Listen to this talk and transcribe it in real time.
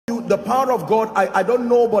the power of God, I don't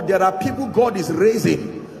know, but there are people God is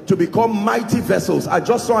raising to become mighty vessels. I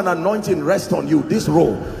just saw an anointing rest on you, this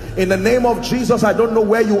row. In the name of Jesus, I don't know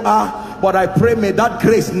where you are, but I pray may that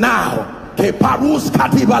grace now, let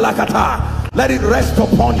it rest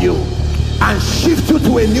upon you and shift you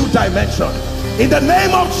to a new dimension. In the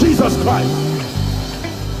name of Jesus Christ.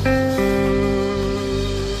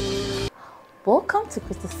 Welcome to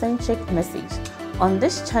Christocentric Message. On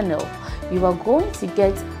this channel, you are going to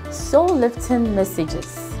get soul-lifting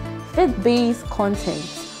messages, faith-based content,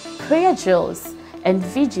 prayer drills, and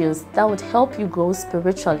videos that would help you grow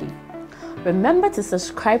spiritually. Remember to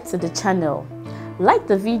subscribe to the channel, like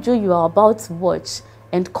the video you are about to watch,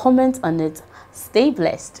 and comment on it. Stay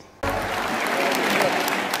blessed.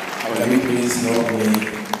 Can you please help me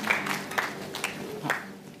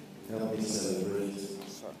celebrate?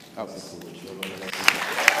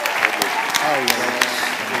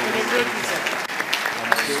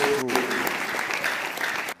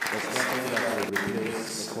 There's nothing that will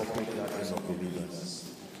replace the corporate gathering of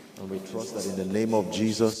believers. And we trust that in the name of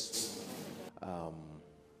Jesus,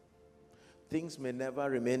 things may never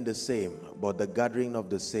remain the same, but the gathering of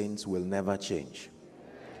the saints will never change.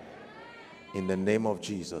 In the name of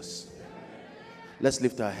Jesus. Let's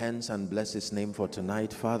lift our hands and bless his name for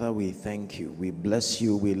tonight. Father, we thank you. We bless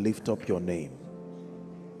you. We lift up your name.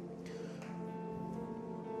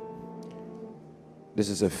 This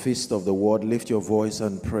is a feast of the word. Lift your voice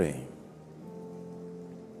and pray.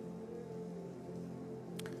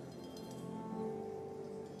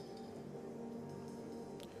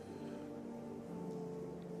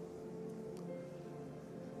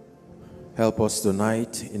 Help us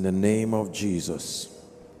tonight in the name of Jesus.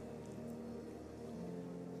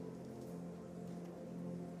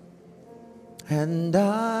 And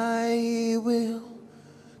I will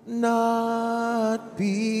not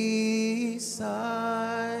be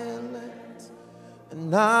silent,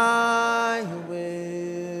 and I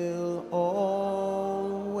will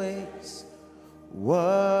always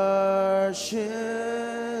worship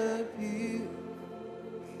you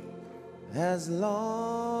as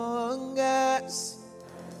long as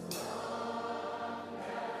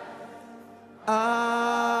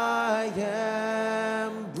I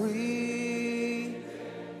am breathing.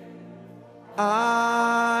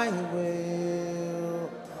 I will.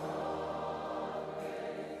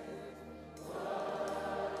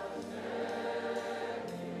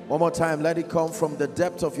 One more time, let it come from the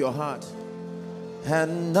depth of your heart.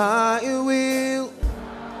 And I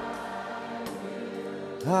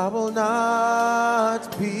will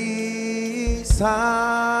not be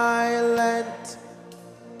silent.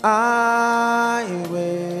 I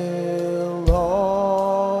will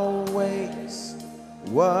always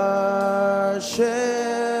worship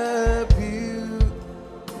you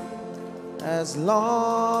as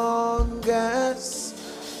long as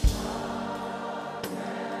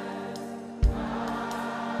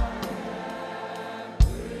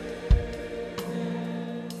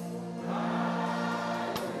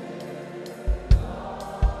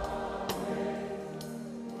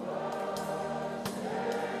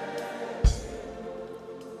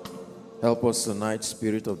help us tonight,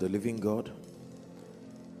 Spirit of the living God,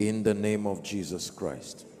 in the name of Jesus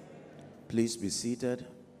Christ. Please be seated.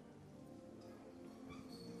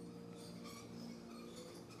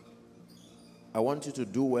 I want you to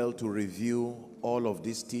do well to review all of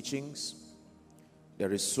these teachings.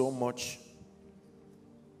 There is so much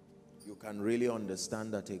you can really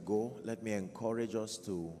understand at a go. Let me encourage us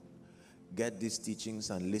to get these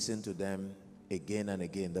teachings and listen to them again and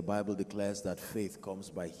again. The Bible declares that faith comes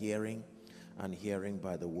by hearing, and hearing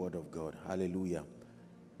by the word of God. Hallelujah.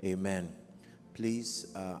 Amen. Please,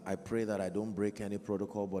 I pray that I don't break any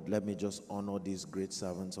protocol, but let me just honor these great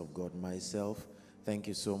servants of God myself. Thank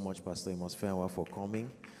you so much, Pastor Amos Fenwa, for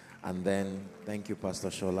coming. And then, thank you, Pastor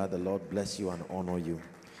Shola. The Lord bless you and honor you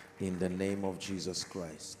in the name of Jesus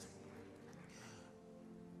Christ.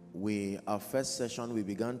 Our first session, we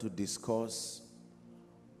began to discuss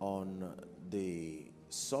on the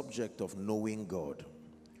subject of knowing God.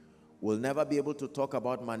 We'll never be able to talk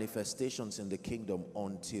about manifestations in the kingdom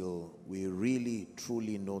until we really,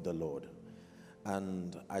 truly know the Lord.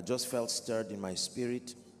 And I just felt stirred in my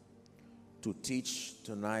spirit to teach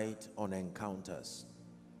tonight on encounters.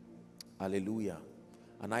 Hallelujah.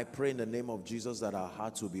 And I pray in the name of Jesus that our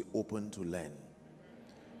hearts will be open to learn.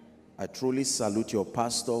 I truly salute your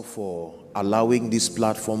pastor for allowing this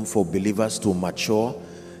platform for believers to mature.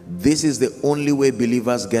 This is the only way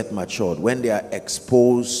believers get matured, when they are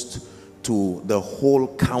exposed to the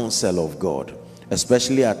whole counsel of God.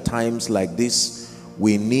 Especially at times like this,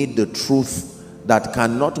 we need the truth that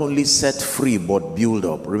can not only set free but build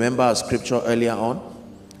up. Remember our scripture earlier on?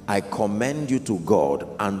 I commend you to God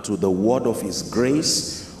and to the word of his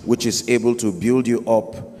grace, which is able to build you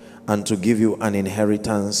up and to give you an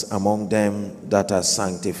inheritance among them that are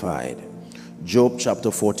sanctified. Job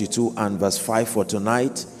chapter 42 and verse 5 for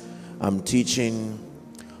tonight. I'm teaching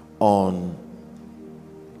on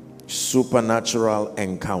supernatural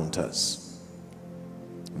encounters.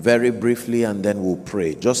 Very briefly, and then we'll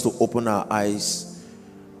pray. Just to open our eyes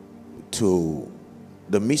to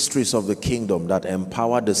the mysteries of the kingdom that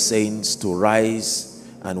empower the saints to rise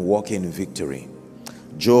and walk in victory.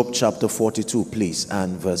 Job chapter 42, please,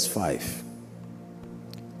 and verse 5.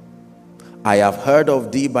 I have heard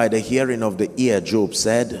of thee by the hearing of the ear, Job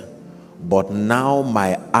said, but now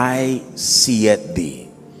my eye seeth thee.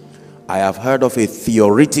 I have heard of a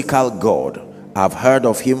theoretical God. I've heard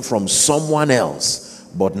of him from someone else,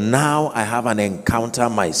 but now I have an encounter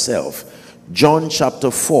myself. John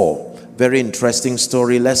chapter 4, very interesting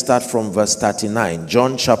story. Let's start from verse 39.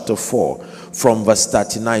 John chapter 4 from verse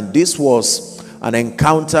 39. This was an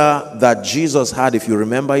encounter that Jesus had, if you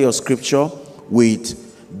remember your scripture, with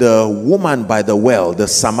the woman by the well, the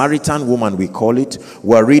Samaritan woman we call it.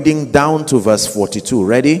 We're reading down to verse 42.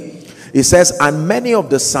 Ready? It says, and many of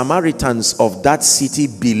the Samaritans of that city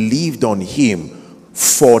believed on him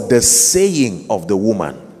for the saying of the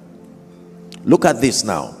woman. Look at this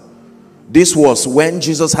now. This was when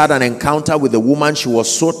Jesus had an encounter with the woman. She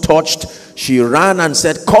was so touched, she ran and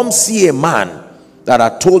said, come see a man that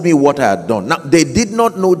had told me what I had done. Now, they did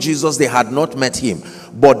not know Jesus. They had not met him,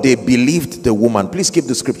 but they believed the woman. Please keep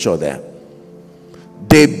the scripture there.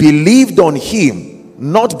 They believed on him,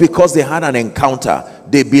 not because they had an encounter.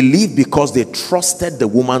 They believed because they trusted the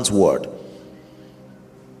woman's word.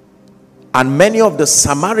 And many of the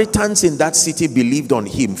Samaritans in that city believed on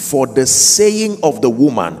him for the saying of the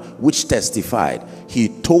woman, which testified, he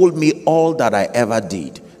told me all that I ever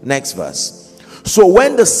did. Next verse. So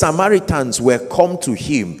when the Samaritans were come to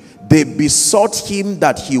him, they besought him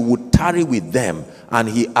that he would tarry with them, and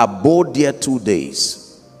he abode there 2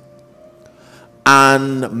 days.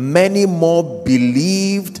 And many more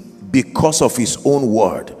believed because of his own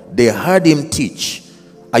word. They heard him teach.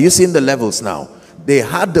 Are you seeing the levels now? They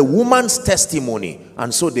had the woman's testimony,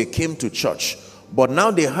 and so they came to church. But now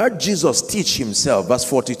they heard Jesus teach himself. Verse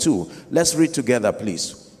 42. Let's read together,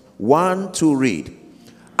 please. 1, 2, read.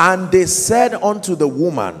 And they said unto the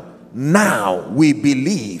woman, now we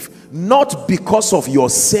believe, not because of your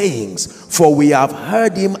sayings, for we have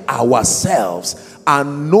heard him ourselves,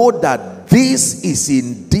 and know that this is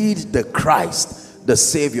indeed the Christ, the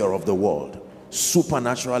Savior of the world.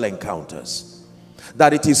 Supernatural encounters.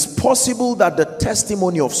 That it is possible that the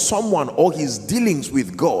testimony of someone or his dealings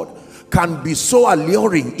with God can be so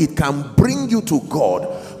alluring, it can bring you to God,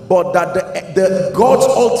 but that the God's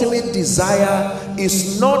ultimate desire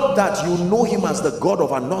is not that you know him as the God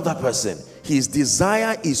of another person. His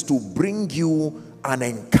desire is to bring you an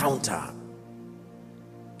encounter.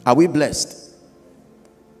 Are we blessed?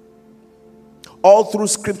 All through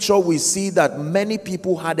scripture we see that many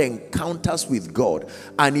people had encounters with God,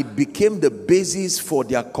 and it became the basis for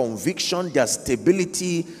their conviction, their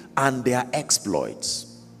stability, and their exploits.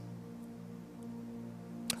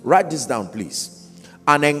 Write this down, please.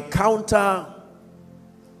 An encounter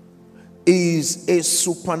is a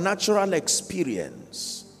supernatural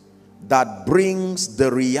experience that brings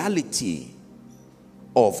the reality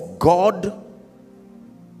of God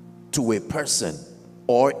to a person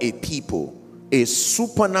or a people. A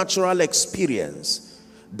supernatural experience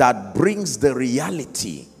that brings the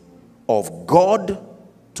reality of God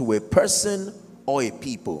to a person or a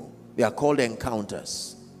people. They are called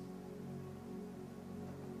encounters.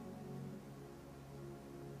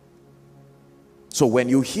 So when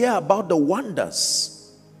you hear about the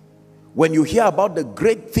wonders, when you hear about the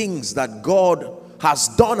great things that God has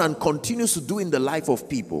done and continues to do in the life of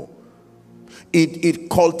people, it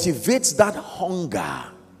cultivates that hunger.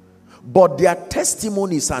 But their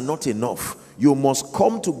testimonies are not enough. You must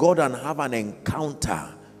come to God and have an encounter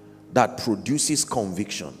that produces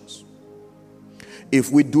convictions.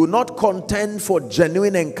 If we do not contend for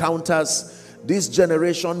genuine encounters, this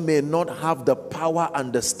generation may not have the power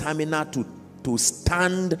and the stamina to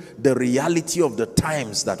stand the reality of the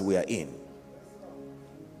times that we are in.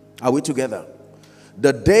 Are we together?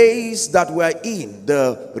 The days that we're in,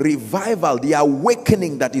 the revival, the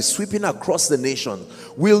awakening that is sweeping across the nation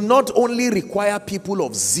will not only require people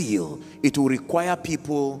of zeal, it will require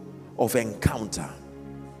people of encounter.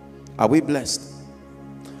 Are we blessed?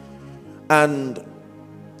 And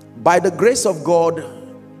by the grace of God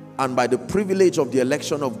and by the privilege of the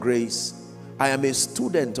election of grace, I am a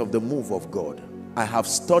student of the move of God. I have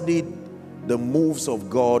studied the moves of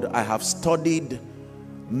God. I have studied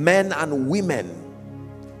men and women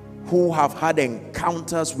who have had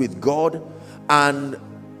encounters with God, and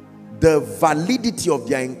the validity of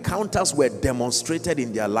their encounters were demonstrated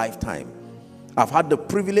in their lifetime. I've had the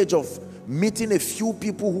privilege of meeting a few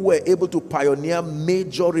people who were able to pioneer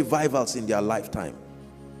major revivals in their lifetime.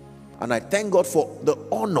 And I thank God for the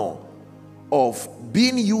honor of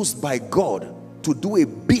being used by God to do a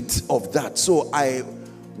bit of that. So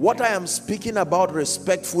what I am speaking about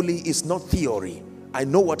respectfully is not theory. I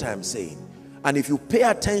know what I am saying. And if you pay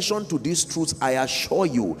attention to these truths, I assure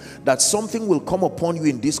you that something will come upon you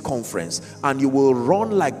in this conference and you will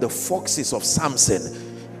run like the foxes of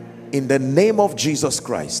Samson in the name of Jesus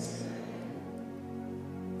Christ.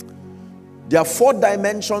 There are 4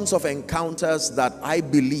 dimensions of encounters that I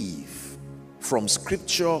believe from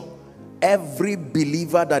scripture every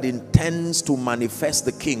believer that intends to manifest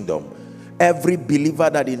the kingdom, every believer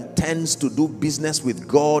that intends to do business with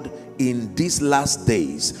God in these last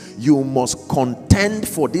days, you must contend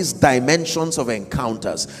for these dimensions of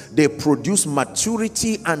encounters. They produce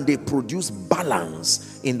maturity and they produce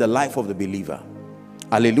balance in the life of the believer.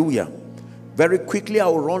 Hallelujah. Very quickly I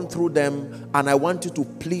will run through them, and I want you to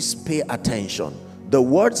please pay attention. The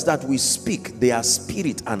words that we speak, they are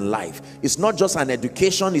spirit and life. It's not just an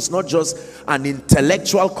education. It's not just an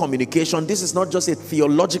intellectual communication. This is not just a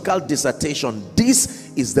theological dissertation.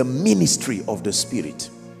 This is the ministry of the Spirit.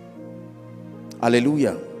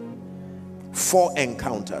 Hallelujah. 4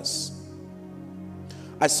 encounters.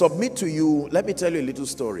 I submit to you, let me tell you a little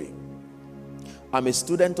story. I'm a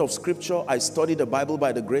student of scripture. I study the Bible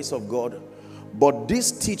by the grace of God. But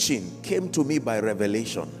this teaching came to me by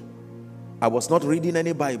revelation. I was not reading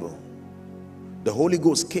any Bible. The Holy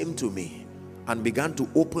Ghost came to me and began to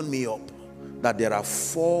open me up that there are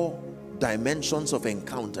 4 dimensions of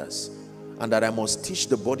encounters, and that I must teach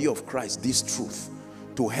the body of Christ this truth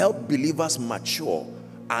to help believers mature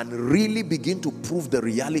and really begin to prove the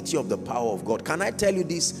reality of the power of God. Can I tell you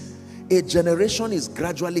this? A generation is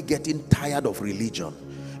gradually getting tired of religion.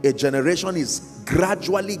 A generation is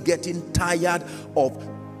gradually getting tired of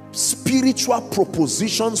spiritual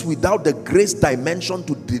propositions without the grace dimension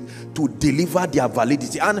to deliver their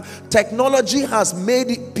validity. And technology has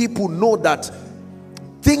made people know that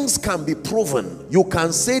things can be proven. You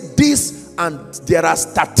can say this and there are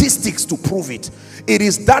statistics to prove it. It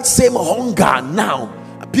is that same hunger now.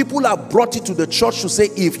 People have brought it to the church to say,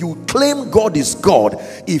 if you claim God is God,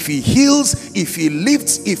 if he heals, if he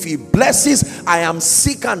lifts, if he blesses, I am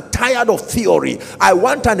sick and tired of theory. I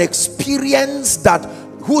want an experience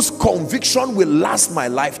whose conviction will last my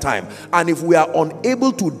lifetime. And if we are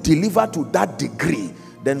unable to deliver to that degree,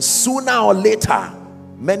 then sooner or later,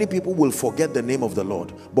 many people will forget the name of the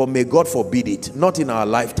Lord. But may God forbid it, not in our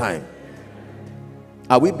lifetime.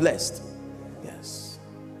 Are we blessed? Yes.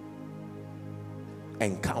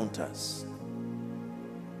 Encounters.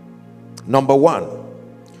 Number 1,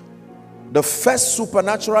 the first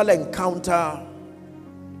supernatural encounter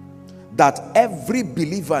that every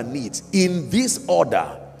believer needs in this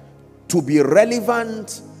order to be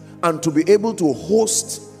relevant and to be able to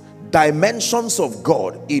host dimensions of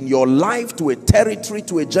God in your life, to a territory,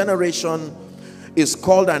 to a generation, is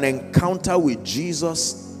called an encounter with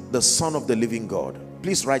Jesus, the Son of the living God.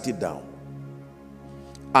 Please write it down.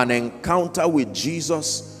 An encounter with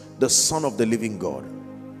Jesus, the Son of the living God.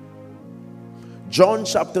 John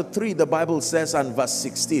chapter 3, the Bible says, and verse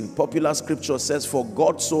 16, popular scripture says, for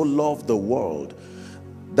God so loved the world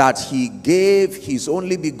that he gave his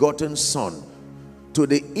only begotten Son, to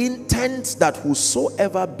the intent that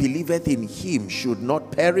whosoever believeth in him should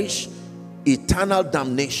not perish, eternal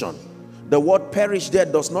damnation. The word perish there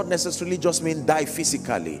does not necessarily just mean die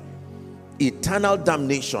physically. Eternal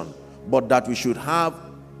damnation, but that we should have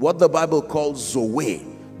what the Bible calls Zoe,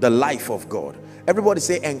 the life of God. Everybody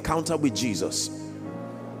say encounter with Jesus.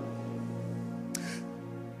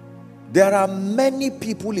 There are many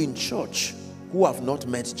people in church who have not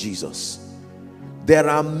met Jesus. There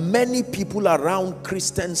are many people around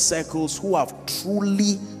Christian circles who have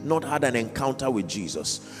truly not had an encounter with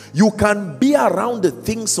Jesus. You can be around the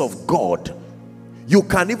things of God. You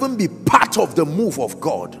can even be part of the move of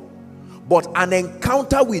God. But an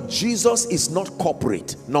encounter with Jesus is not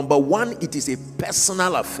corporate. Number 1, it is a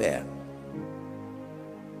personal affair.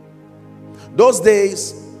 Those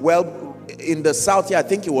days, well, in the south here, I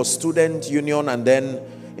think it was Student Union, and then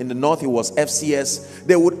in the north it was FCS.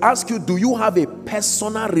 They would ask you, do you have a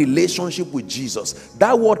personal relationship with Jesus?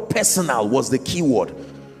 That word personal was the key word.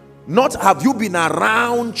 Not have you been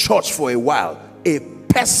around church for a while. A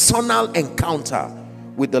personal encounter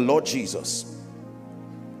with the Lord Jesus.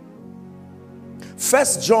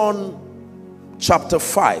 First John chapter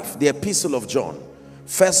 5, the epistle of John.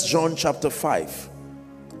 First John chapter 5.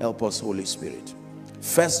 Help us, Holy Spirit.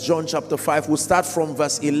 First John chapter 5, we'll start from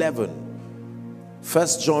verse 11.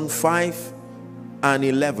 First John 5 and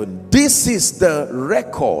 11. This is the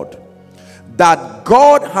record, that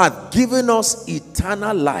God hath given us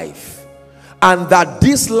eternal life, and that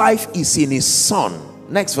this life is in his Son.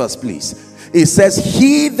 Next verse, please. It says,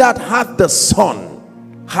 he that hath the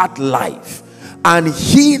Son hath life, and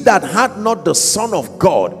he that hath not the Son of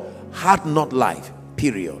God hath not life.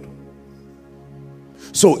 Period.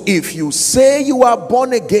 So if you say you are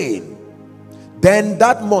born again, then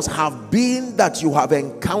that must have been that you have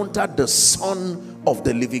encountered the Son of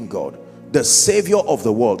the living God, the Savior of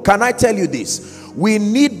the world. Can I tell you this? We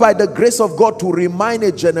need, by the grace of God, to remind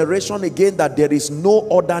a generation again that there is no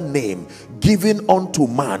other name given unto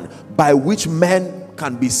man by which men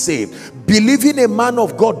can be saved. Believing a man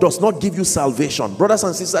of God does not give you salvation. Brothers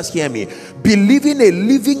and sisters, hear me. Believing a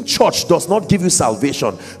living church does not give you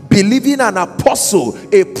salvation. Believing an apostle,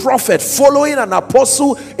 a prophet, following an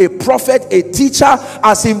apostle, a prophet, a teacher,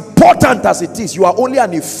 as important as it is, you are only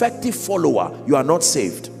an effective follower. You are not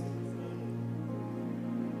saved.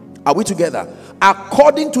 Are we together?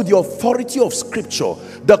 According to the authority of scripture,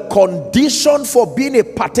 the condition for being a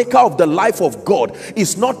partaker of the life of God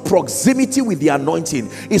is not proximity with the anointing,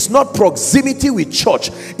 it's not proximity with church,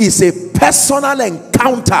 it's a personal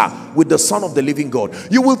encounter with the Son of the living God.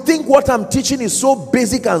 You will think what I'm teaching is so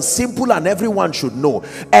basic and simple and everyone should know,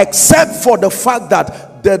 except for the fact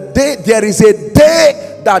that there is a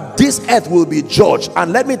day that this earth will be judged.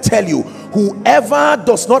 And let me tell you, whoever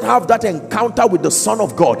does not have that encounter with the Son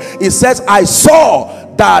of God, it says, I saw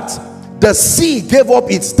that the sea gave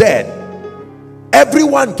up its dead.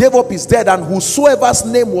 Everyone gave up his dead, and whosoever's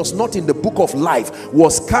name was not in the book of life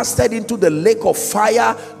was casted into the lake of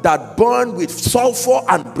fire that burned with sulfur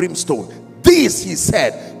and brimstone. This, he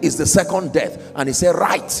said, is the second death. And he said,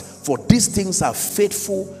 right, for these things are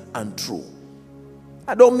faithful and true.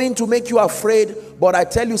 I don't mean to make you afraid, but I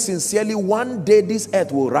tell you sincerely, one day this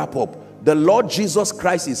earth will wrap up. The Lord Jesus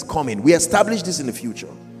Christ is coming. We established this in the future,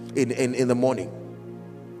 in the morning.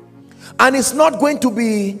 And it's not going to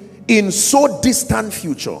be in so distant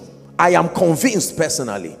future. I am convinced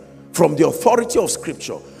personally, from the authority of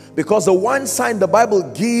scripture, because the one sign the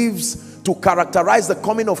Bible gives to characterize the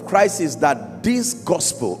coming of Christ is that this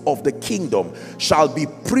gospel of the kingdom shall be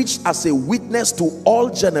preached as a witness to all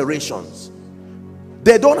generations.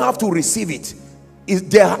 They don't have to receive it.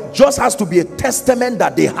 There just has to be a testament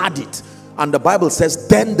that they had it. And the Bible says,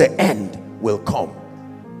 then the end will come.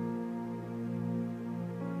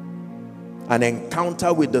 An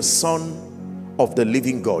encounter with the Son of the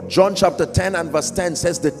living God. John chapter 10 and verse 10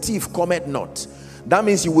 says, the thief cometh not. That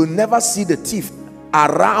means you will never see the thief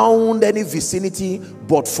around any vicinity,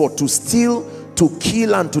 but for to steal, to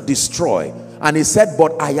kill, and to destroy. And he said,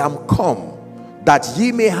 but I am come that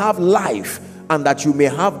ye may have life, and that you may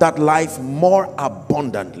have that life more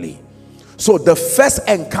abundantly. So the first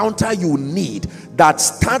encounter you need that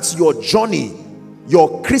starts your journey,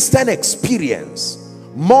 your Christian experience,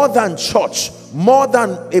 more than church, more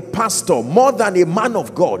than a pastor, more than a man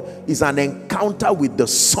of God, is an encounter with the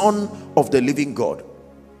Son of the living God.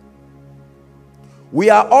 We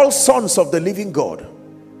are all sons of the living God,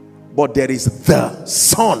 but there is the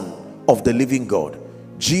Son of the living God,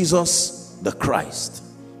 Jesus the Christ.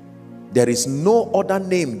 There is no other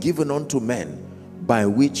name given unto men by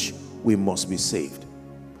which we must be saved.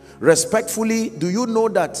 Respectfully, do you know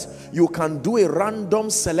that you can do a random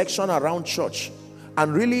selection around church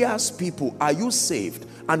and really ask people, are you saved?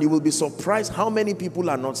 And you will be surprised how many people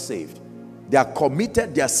are not saved. They are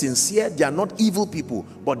committed, they are sincere, they are not evil people,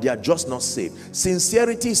 but they are just not saved.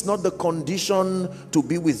 Sincerity is not the condition to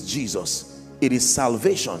be with Jesus. It is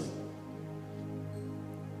salvation.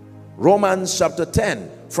 Romans chapter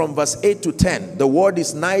 10 from verse 8 to 10. The word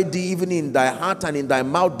is nigh thee, even in thy heart and in thy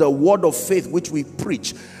mouth, the word of faith which we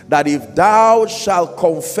preach, that if thou shalt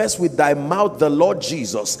confess with thy mouth the Lord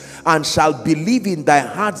Jesus, and shalt believe in thy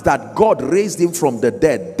heart that God raised him from the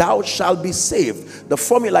dead, thou shalt be saved. The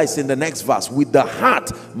formula is in the next verse. With the heart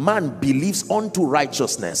man believes unto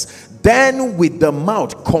righteousness, then with the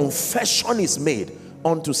mouth confession is made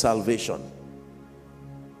unto salvation.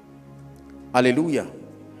 Hallelujah.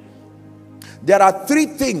 There are three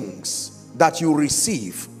things that you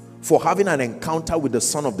receive for having an encounter with the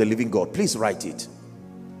Son of the living God. Please write it.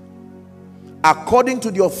 According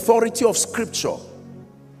to the authority of scripture,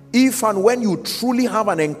 if and when you truly have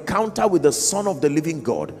an encounter with the Son of the living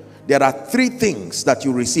God, there are three things that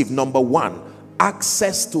you receive. Number one,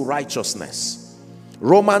 access to righteousness.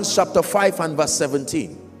 Romans chapter 5 and verse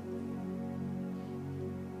 17.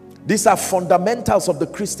 These are fundamentals of the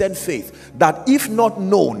Christian faith, that if not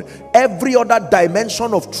known, every other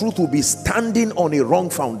dimension of truth will be standing on a wrong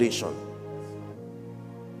foundation.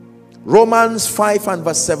 Romans 5 and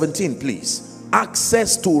verse 17, please.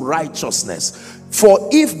 Access to righteousness. For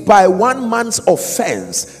if by one man's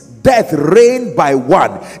offense death reigned by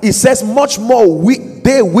one, it says much more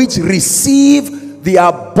they which receive the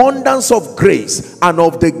abundance of grace and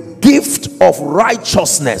of the gift of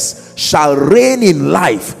righteousness shall reign in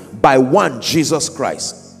life by one Jesus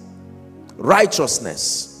Christ.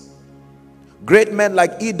 Righteousness. Great men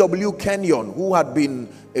like E.W. Kenyon, who had been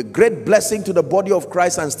a great blessing to the body of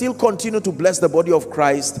Christ and still continue to bless the body of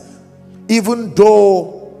Christ, even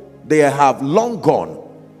though they have long gone.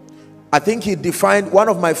 I think he defined, one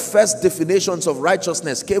of my first definitions of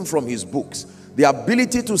righteousness came from his books. The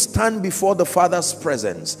ability to stand before the Father's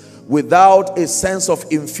presence without a sense of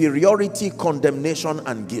inferiority, condemnation,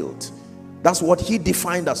 and guilt. That's what he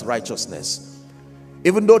defined as righteousness.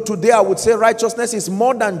 Even though today I would say righteousness is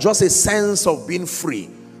more than just a sense of being free.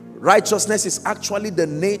 Righteousness is actually the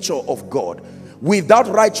nature of God. Without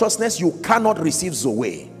righteousness, you cannot receive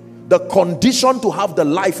Zoe. The condition to have the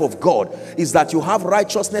life of God is that you have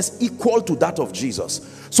righteousness equal to that of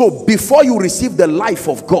Jesus. So before you receive the life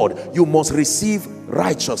of God, you must receive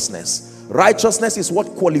righteousness. Righteousness is what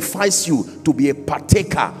qualifies you to be a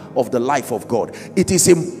partaker of the life of God. It is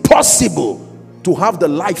impossible to have the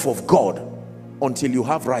life of God until you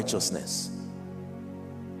have righteousness.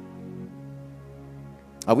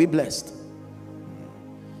 Are we blessed?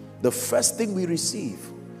 The first thing we receive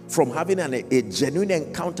from having a genuine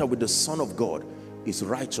encounter with the Son of God is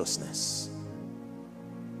righteousness.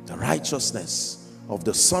 The righteousness of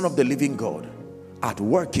the Son of the living God at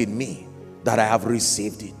work in me, that I have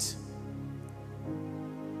received it.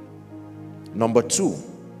 Number two,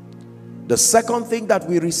 the second thing that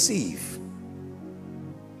we receive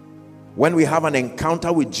when we have an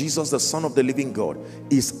encounter with Jesus, the Son of the living God,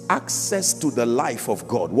 is access to the life of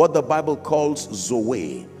God. What the Bible calls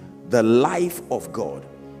Zoe, the life of God.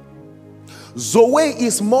 Zoe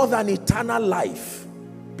is more than eternal life.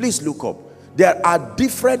 Please look up. There are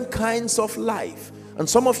different kinds of life. And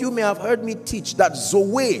some of you may have heard me teach that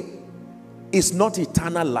Zoe is not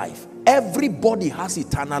eternal life. Everybody has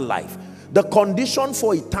eternal life. The condition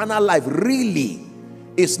for eternal life really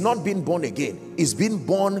is not being born again. It's being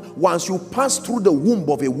born. Once you pass through the womb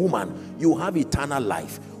of a woman, you have eternal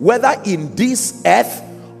life. Whether in this earth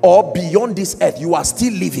or beyond this earth, you are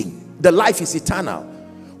still living. The life is eternal.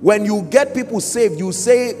 When you get people saved, you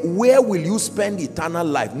say, where will you spend eternal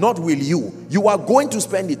life? Not will you. You are going to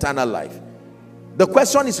spend eternal life. The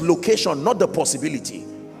question is location, not the possibility.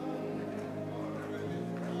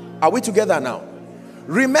 Are we together now?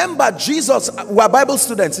 Remember, Jesus, we're Bible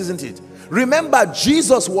students, isn't it? Remember,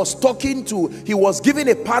 Jesus was he was giving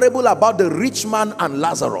a parable about the rich man and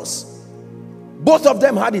Lazarus. Both of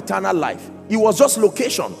them had eternal life. It was just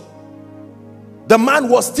location. The man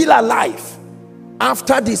was still alive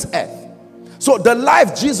after this earth. So the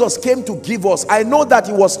life Jesus came to give us, I know that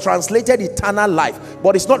it was translated eternal life,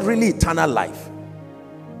 but it's not really eternal life.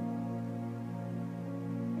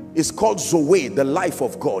 It's called Zoe, the life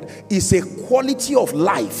of God. It's a quality of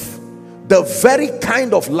life, the very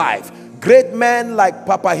kind of life. Great men like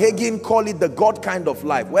Papa Hagin call it the God kind of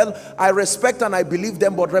life. Well, I respect and I believe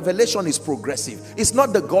them, but revelation is progressive. It's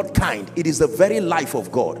not the God kind, it is the very life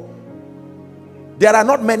of God. There are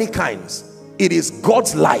not many kinds. It is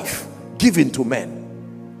God's life given to men.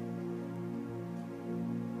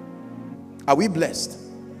 Are we blessed?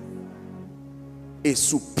 A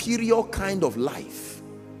superior kind of life.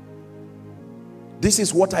 This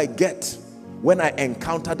is what I get when I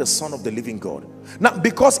encounter the Son of the living God. Now,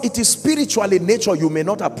 because it is spiritual in nature, you may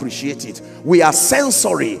not appreciate it. We are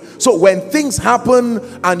sensory. So when things happen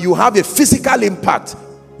and you have a physical impact,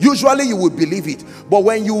 usually you will believe it. But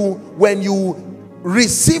when you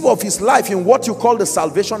receive of his life in what you call the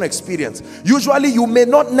salvation experience, usually you may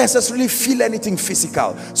not necessarily feel anything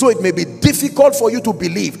physical. So it may be difficult for you to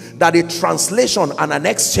believe that a translation and an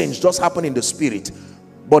exchange just happened in the spirit.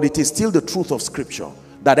 But it is still the truth of scripture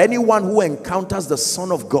that anyone who encounters the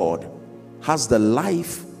Son of God has the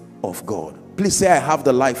life of God. Please say, I have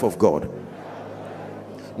the life of God.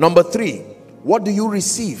 Number three, what do you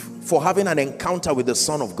receive for having an encounter with the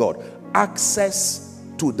Son of God? Access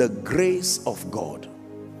to the grace of God.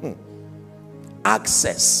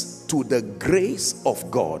 Access to the grace of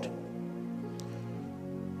God.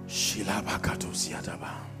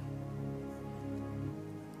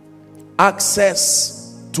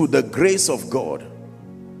 Access to the grace of God.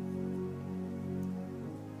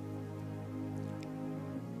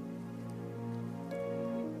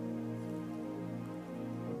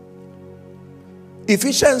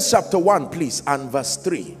 Ephesians chapter 1, please, and verse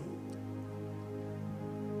 3.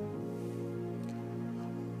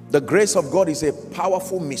 The grace of God is a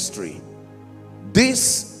powerful mystery.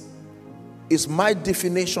 This is my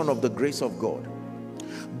definition of the grace of God.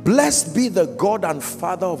 Blessed be the God and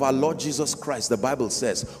Father of our Lord Jesus Christ, the Bible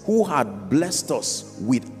says, who had blessed us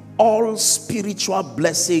with all spiritual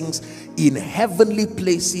blessings in heavenly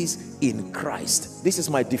places in Christ. This is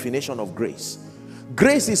my definition of grace.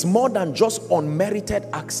 Grace is more than just unmerited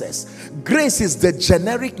access. Grace is the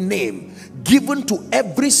generic name given to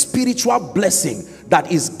every spiritual blessing that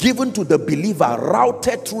is given to the believer,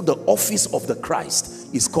 routed through the office of the Christ,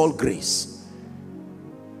 is called grace.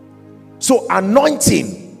 So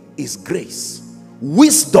anointing is grace.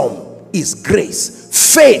 Wisdom is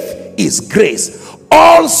grace. Faith is grace.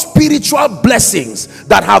 All spiritual blessings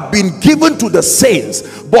that have been given to the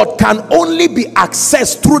saints but can only be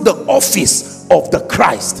accessed through the office of the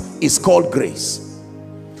Christ is called grace.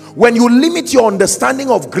 When you limit your understanding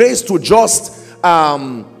of grace to just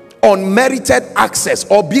unmerited access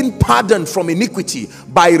or being pardoned from iniquity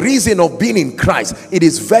by reason of being in Christ, it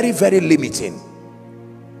is very, very limiting.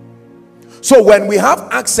 So when we have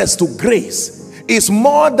access to grace, it's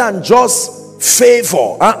more than just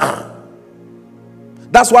favor.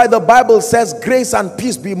 That's why the Bible says grace and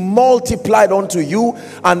peace be multiplied unto you.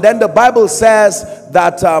 And then the Bible says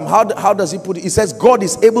that, how does he put it? It says God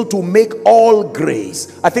is able to make all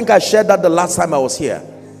grace. I think I shared that the last time I was here.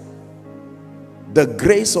 The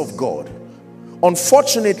grace of God.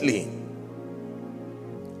 Unfortunately,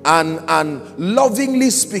 and lovingly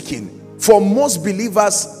speaking, for most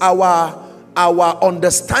believers, our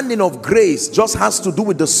understanding of grace just has to do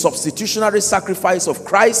with the substitutionary sacrifice of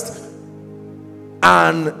Christ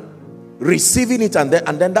and receiving it, and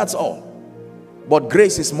then that's all. But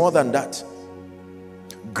grace is more than that.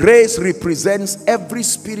 Grace represents every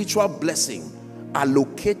spiritual blessing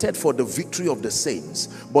allocated for the victory of the saints,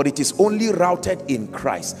 but it is only routed in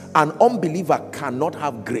Christ. An unbeliever cannot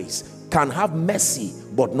have grace, can have mercy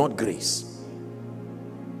but not grace.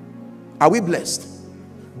 Are we blessed?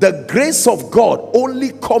 The grace of God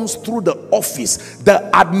only comes through the office. The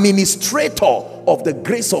administrator of the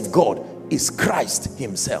grace of God is Christ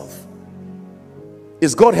himself.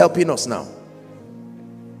 Is God helping us now?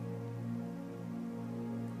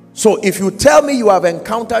 So if you tell me you have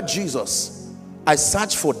encountered Jesus, I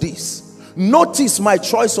search for this. Notice my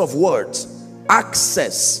choice of words.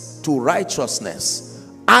 Access to righteousness,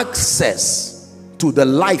 access to the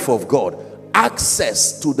life of God,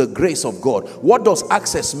 access to the grace of God. What does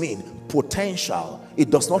access mean? Potential. It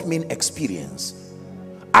does not mean experience.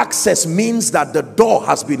 Access means that the door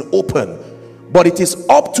has been opened, but it is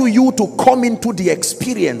up to you to come into the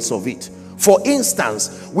experience of it. For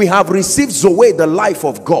instance, we have received Zoe, the life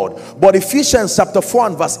of God, but Ephesians chapter 4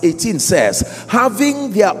 and verse 18 says,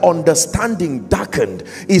 having their understanding darkened,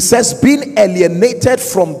 it says, being alienated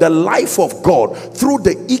from the life of God through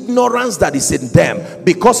the ignorance that is in them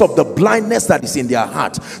because of the blindness that is in their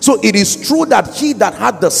heart. So it is true that he that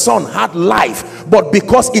had the Son had life, but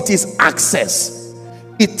because it is access,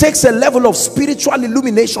 it takes a level of spiritual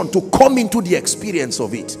illumination to come into the experience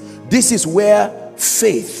of it. This is where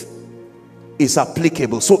faith is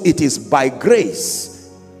applicable. So it is by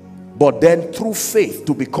grace, but then through faith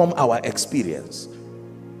to become our experience.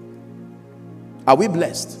 Are we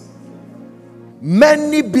blessed?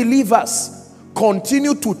 Many believers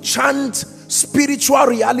continue to chant spiritual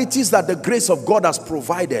realities that the grace of God has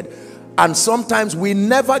provided, and sometimes we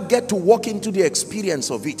never get to walk into the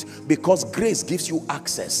experience of it because grace gives you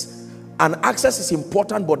access. And access is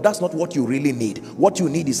important, but that's not what you really need. What you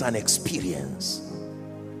need is an experience.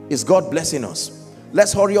 Is God blessing us?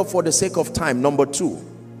 Let's hurry up for the sake of time. Number 2.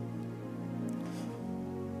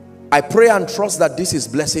 I pray and trust that this is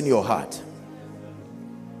blessing your heart.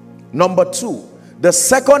 Number 2, the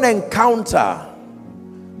second encounter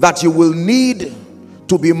that you will need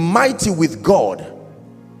to be mighty with God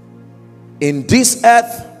in this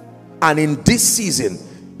earth and in this season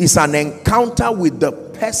is an encounter with the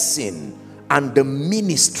person and the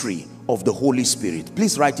ministry of the Holy Spirit.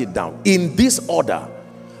 Please write it down. In this order: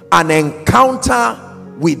 an encounter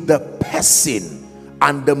with the person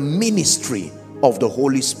and the ministry of the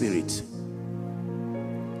Holy Spirit.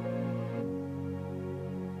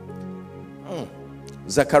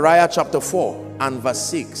 Zechariah chapter 4 and verse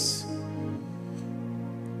 6.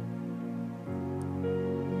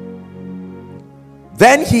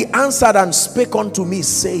 Then he answered and spake unto me,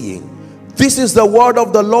 saying, this is the word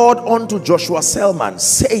of the Lord unto Joshua Selman,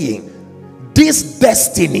 saying, this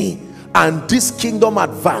destiny and this kingdom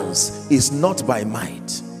advance is not by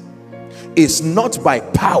might, is not by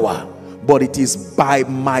power, but it is by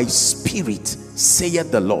my spirit,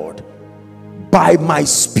 saith the Lord. By my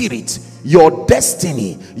spirit, your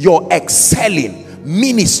destiny, your excelling,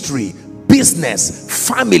 ministry, business,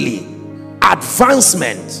 family,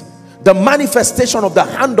 advancement, the manifestation of the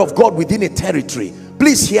hand of God within a territory.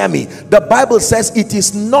 Please hear me. The Bible says it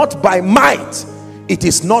is not by might, it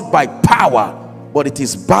is not by power, but it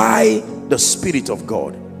is by the Spirit of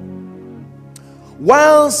God.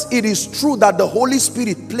 Whilst it is true that the Holy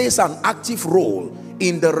Spirit plays an active role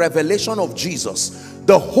in the revelation of Jesus,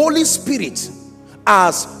 the Holy Spirit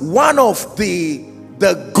as one of the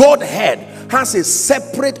Godhead has a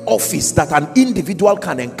separate office that an individual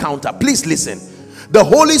can encounter. Please listen. The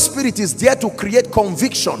Holy Spirit is there to create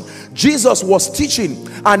conviction. Jesus was teaching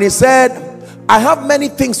and he said, I have many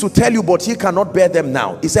things to tell you, but ye cannot bear them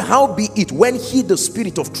now. He said, how be it when he, the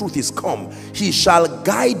Spirit of truth, is come, he shall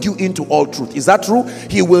guide you into all truth. Is that true?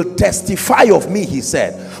 He will testify of me, he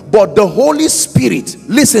said. But the Holy Spirit,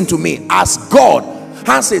 listen to me, as God,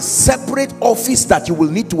 has a separate office that you will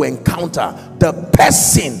need to encounter: the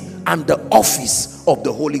person and the office of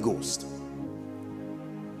the Holy Ghost.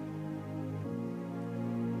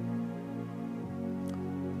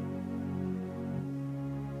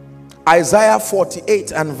 Isaiah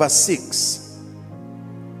 48 and verse 6.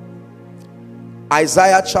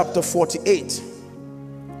 Isaiah chapter 48.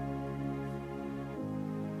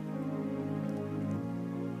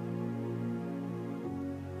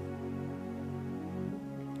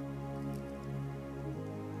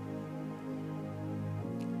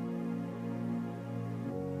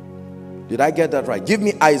 Did I get that right? Give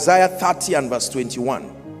me Isaiah 30 and verse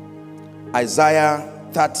 21. Isaiah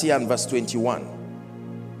 30 and verse 21.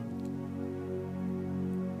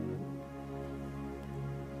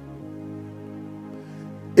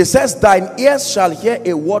 It says, thine ears shall hear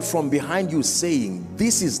a word from behind you saying,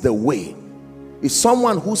 this is the way. It's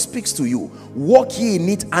someone who speaks to you. Walk ye in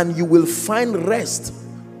it and you will find rest.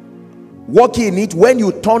 Walk ye in it. When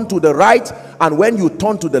you turn to the right and when you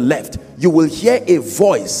turn to the left, you will hear a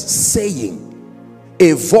voice saying,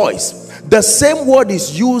 a voice. The same word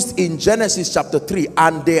is used in Genesis chapter 3.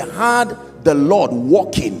 And they heard the Lord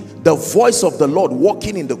walking, the voice of the Lord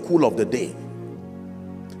walking in the cool of the day.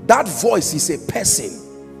 That voice is a person.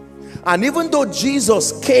 And even though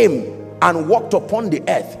Jesus came and walked upon the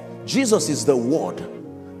earth, Jesus is the Word.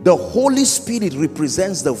 The Holy Spirit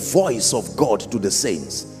represents the voice of God to the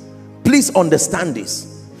saints. Please understand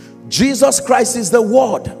this. Jesus Christ is the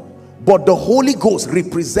Word, but the Holy Ghost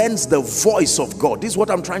represents the voice of God. This is what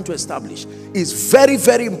I'm trying to establish. It's very,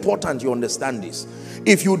 very important you understand this.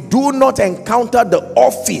 If you do not encounter the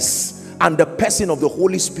office and the person of the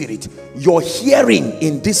Holy Spirit, your hearing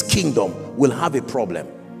in this kingdom will have a problem.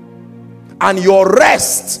 And your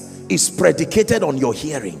rest is predicated on your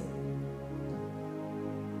hearing.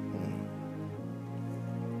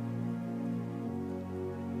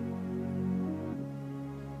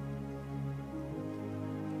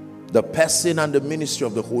 The person and the ministry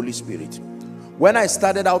of the Holy Spirit. When I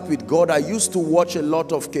started out with God, I used to watch a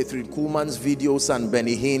lot of Catherine Kuhlman's videos and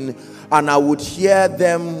Benny Hinn, and I would hear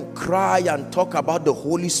them cry and talk about the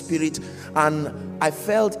Holy Spirit, and I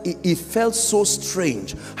felt it felt so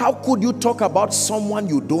strange. How could you talk about someone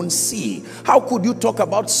you don't see? How could you talk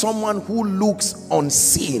about someone who looks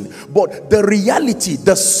unseen? But the reality,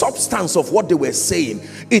 the substance of what they were saying,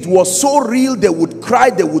 it was so real. They would cry,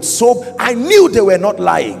 they would sob. I knew they were not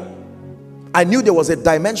lying. I knew there was a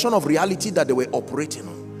dimension of reality that they were operating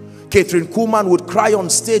on. Catherine Kuhlman would cry on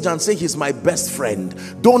stage and say, he's my best friend.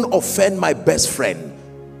 Don't offend my best friend.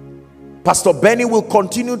 Pastor Benny will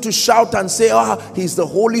continue to shout and say, he's the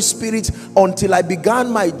Holy Spirit, until I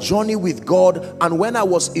began my journey with God. And when I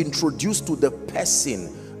was introduced to the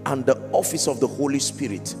person and the office of the Holy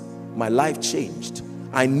Spirit, my life changed.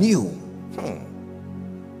 I knew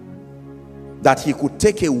that he could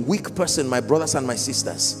take a weak person, my brothers and my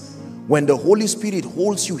sisters. When the Holy Spirit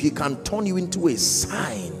holds you, he can turn you into a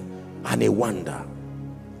sign and a wonder.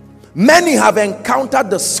 Many have encountered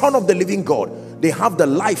the Son of the living God. They have the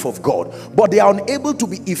life of God, but they are unable to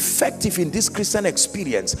be effective in this Christian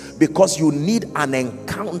experience because you need an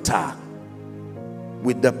encounter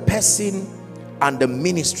with the person and the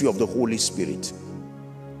ministry of the Holy Spirit.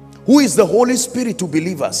 Who is the Holy Spirit to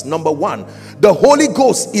believers? Number one, the Holy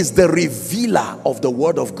Ghost is the revealer of the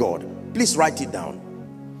Word of God. Please write it down.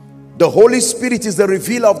 The Holy Spirit is the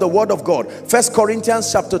revealer of the Word of God. 1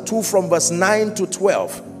 Corinthians chapter 2 from verse 9 to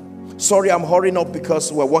 12. Sorry, I'm hurrying up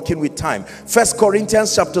because we're working with time. 1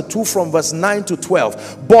 Corinthians chapter 2 from verse 9 to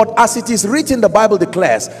 12. But as it is written, the Bible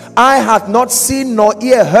declares, eye hath not seen nor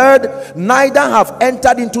ear heard, neither have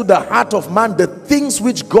entered into the heart of man the things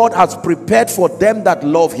which God has prepared for them that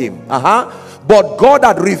love him. But God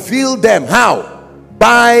had revealed them. How?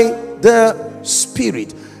 by the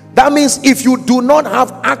Spirit. That means if you do not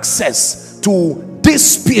have access to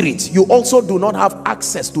this Spirit, you also do not have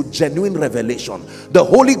access to genuine revelation. The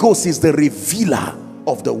Holy Ghost is the revealer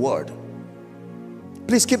of the word.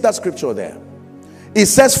 Please keep that scripture there. It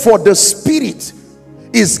says, for the Spirit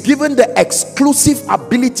is given the exclusive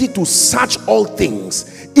ability to search all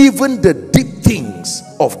things, even the deep things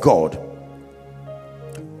of God.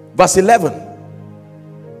 Verse 11,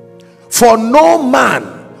 for no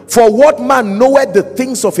man, for what man knoweth the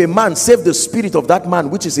things of a man save the spirit of that man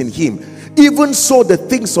which is in him? Even so the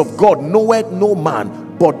things of God knoweth no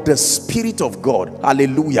man but the Spirit of God.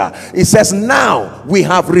 Hallelujah. It says, now we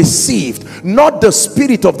have received not the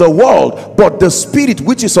spirit of the world, but the Spirit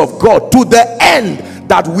which is of God, to the end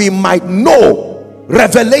that we might know,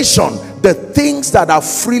 revelation, the things that are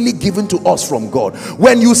freely given to us from God.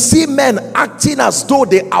 When you see men acting as though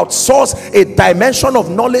they outsource a dimension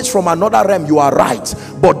of knowledge from another realm, you are right.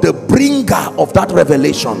 But the bringer of that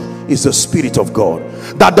revelation is the Spirit of God.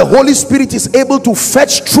 That the Holy Spirit is able to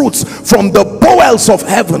fetch truths from the bowels of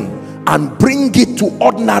heaven and bring it to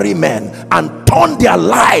ordinary men and turn their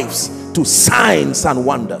lives to signs and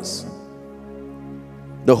wonders.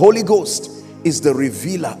 The Holy Ghost is the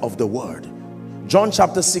revealer of the word. John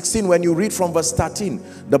chapter 16, when you read from verse 13,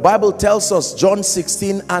 the Bible tells us, John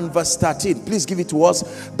 16 and verse 13, please give it to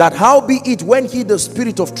us, that howbeit when he, the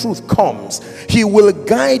Spirit of truth, comes, he will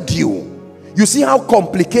guide you. You see how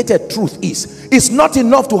complicated truth is. It's not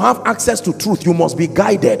enough to have access to truth. You must be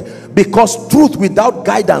guided, because truth without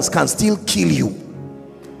guidance can still kill you.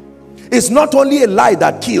 It's not only a lie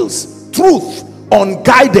that kills. Truth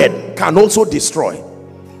unguided can also destroy.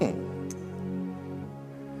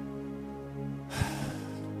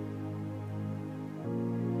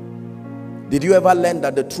 Did you ever learn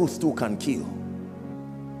that the truth too can kill?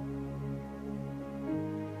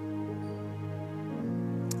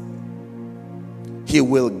 He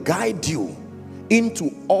will guide you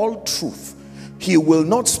into all truth. He will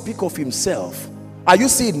not speak of himself. Are you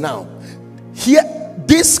seeing now? Here,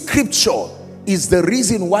 this scripture is the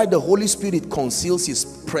reason why the Holy Spirit conceals his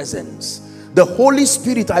presence. The Holy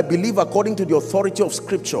Spirit, I believe, according to the authority of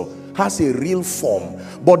scripture, has a real form,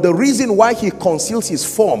 but the reason why he conceals his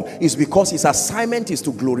form is because his assignment is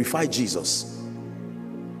to glorify Jesus.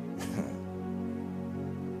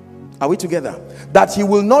 Are we together? That he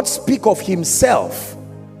will not speak of himself,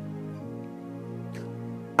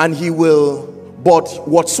 and he will, but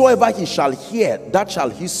whatsoever he shall hear, that shall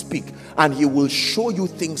he speak, and he will show you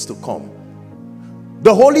things to come.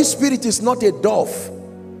 The Holy Spirit is not a dove.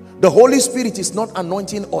 The Holy Spirit is not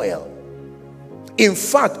anointing oil. In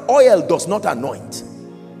fact, oil does not anoint.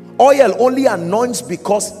 Oil only anoints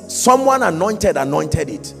because someone anointed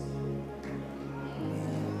it.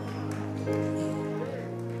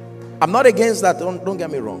 I'm not against that, don't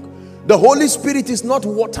get me wrong. The Holy Spirit is not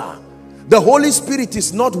water. The Holy Spirit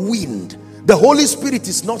is not wind. The Holy Spirit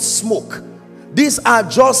is not smoke. These are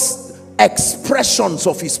just expressions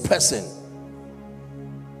of his person.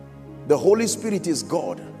 The Holy Spirit is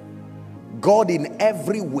God. God in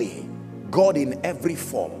every way. God in every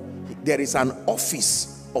form. There is an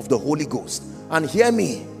office of the Holy Ghost. And hear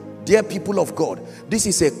me, dear people of God, this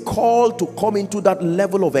is a call to come into that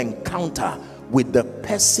level of encounter with the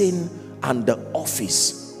person and the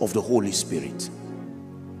office of the Holy Spirit.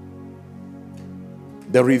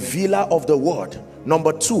 The revealer of the word.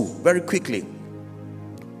 Number two, very quickly,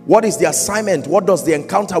 what is the assignment? What does the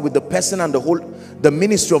encounter with the person and the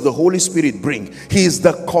ministry of the Holy Spirit bring? He is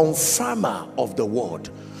the confirmer of the word.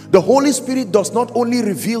 The Holy Spirit does not only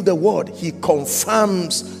reveal the word, he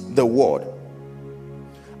confirms the word.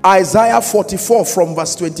 Isaiah 44 from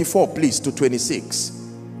verse 24, please, to 26.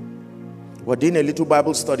 We're doing a little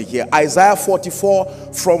Bible study here. Isaiah 44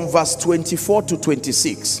 from verse 24 to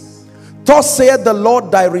 26. Thus saith the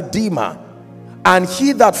Lord thy Redeemer, and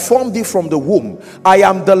he that formed thee from the womb. I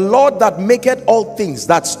am the Lord that maketh all things,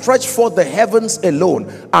 that stretch forth the heavens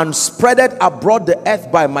alone, and spreadeth abroad the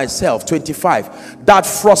earth by myself. 25. That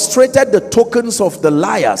frustrated the tokens of the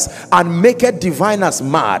liars, and maketh diviners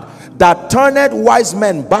mad, that turneth wise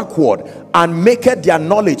men backward, and maketh their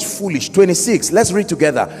knowledge foolish. 26. Let's read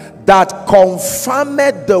together. That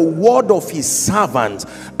confirmed the word of his servants,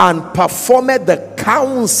 and performed the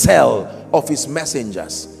counsel of his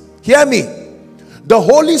messengers. Hear me. The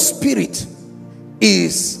Holy Spirit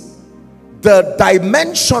is the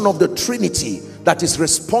dimension of the Trinity that is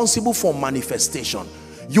responsible for manifestation.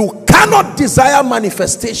 You cannot desire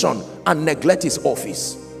manifestation and neglect his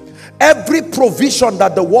office. Every provision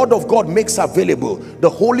that the word of God makes available, the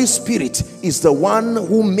Holy Spirit is the one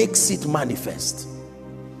who makes it manifest.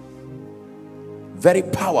 Very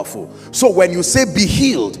powerful. So when you say be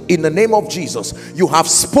healed in the name of Jesus, you have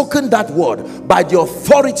spoken that word by the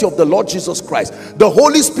authority of the Lord Jesus Christ. The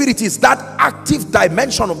Holy Spirit is that active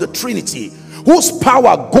dimension of the Trinity whose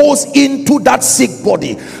power goes into that sick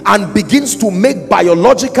body and begins to make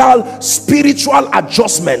biological, spiritual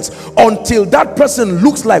adjustments until that person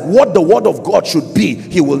looks like what the word of God should be.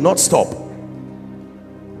 He will not stop.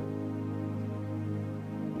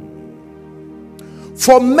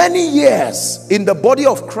 For many years in the body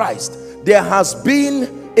of Christ, there has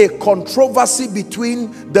been a controversy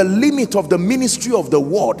between the limit of the ministry of the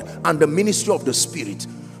word and the ministry of the spirit.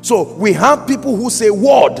 So we have people who say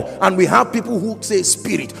word and we have people who say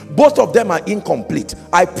spirit. Both of them are incomplete.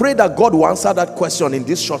 I pray that God will answer that question in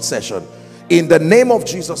this short session in the name of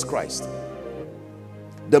Jesus Christ.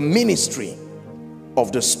 The ministry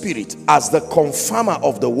of the spirit as the confirmer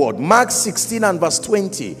of the word. Mark 16 and verse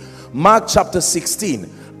 20. Mark chapter 16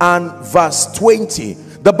 and verse 20.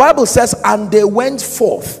 The Bible says, and they went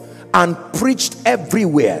forth and preached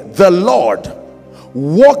everywhere, the Lord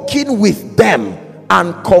walking with them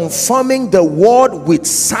and confirming the word with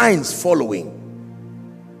signs following.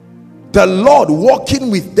 The Lord walking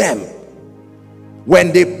with them.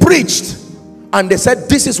 When they preached and they said,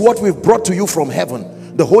 this is what we've brought to you from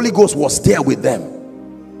heaven, the Holy Ghost was there with them.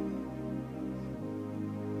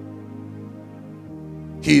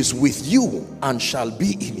 He is with you and shall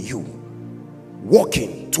be in you,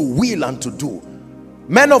 walking to will and to do.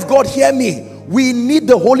 Men of God, hear me. We need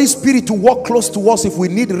the Holy Spirit to walk close to us if we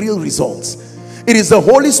need real results. It is the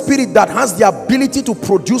Holy Spirit that has the ability to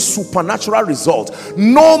produce supernatural results.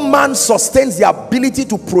 No man sustains the ability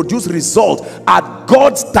to produce results at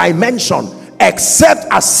God's dimension except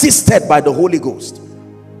assisted by the Holy Ghost.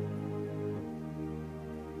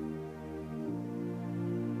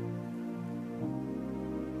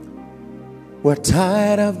 We're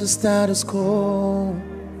tired of the status quo.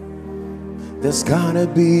 There's gotta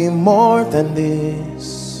be more than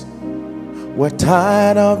this. We're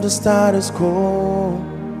tired of the status quo.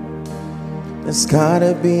 There's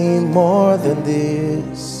gotta be more than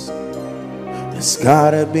this. There's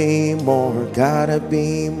gotta be more, gotta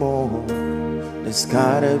be more. There's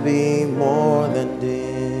gotta be more than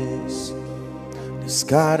this. There's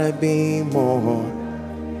gotta be more.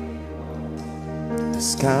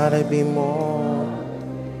 There's gotta be more.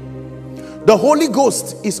 The Holy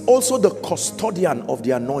Ghost is also the custodian of the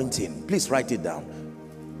anointing. Please write it down.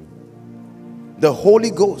 The Holy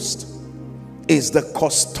Ghost is the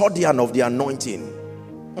custodian of the anointing.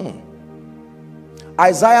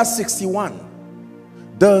 Isaiah 61.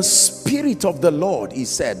 The Spirit of the Lord, he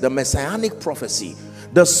said, the messianic prophecy,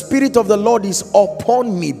 the Spirit of the Lord is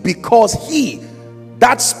upon me because he,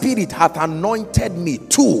 that Spirit, hath anointed me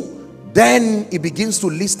to. Then he begins to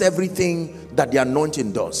list everything that the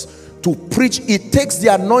anointing does. To preach, it takes the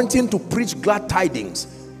anointing to preach glad tidings.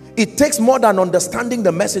 It takes more than understanding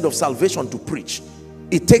the message of salvation to preach.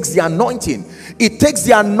 It takes the anointing. It takes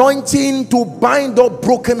the anointing to bind up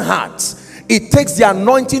broken hearts. It takes the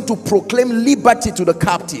anointing to proclaim liberty to the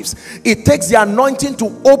captives. It takes the anointing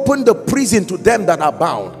to open the prison to them that are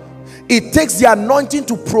bound. It takes the anointing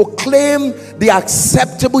to proclaim the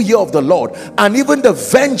acceptable year of the Lord and even the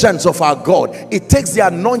vengeance of our God. It takes the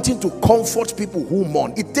anointing to comfort people who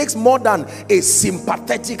mourn. It takes more than a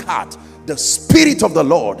sympathetic heart. The Spirit of the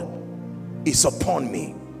Lord is upon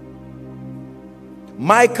me.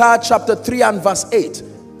 Micah chapter 3 and verse 8.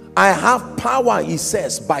 I have power, he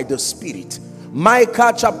says, by the Spirit.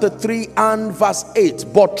 Micah chapter 3 and verse 8.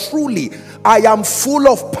 But truly I am full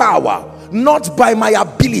of power, not by my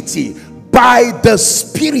ability, by the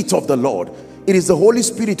Spirit of the Lord. It is the Holy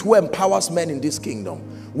Spirit who empowers men in this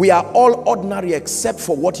kingdom. We are all ordinary except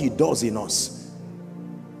for what he does in us.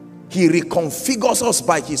 He reconfigures us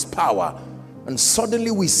by his power, and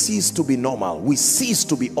suddenly we cease to be normal. We cease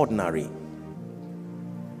to be ordinary.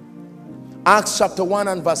 Acts chapter 1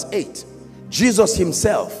 and verse 8. Jesus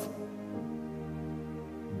himself,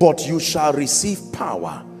 but you shall receive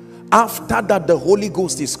power after that the Holy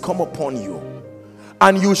Ghost is come upon you,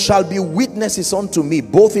 and you shall be witnesses unto me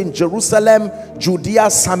both in Jerusalem, Judea,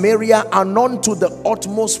 Samaria, and unto the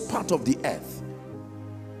utmost part of the earth.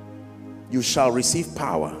 You shall receive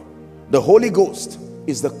power. The Holy Ghost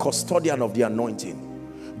is the custodian of the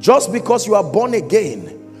anointing. Just because you are born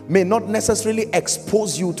again may not necessarily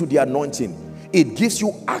expose you to the anointing. It gives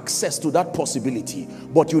you access to that possibility,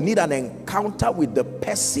 but you need an encounter with the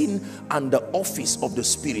person and the office of the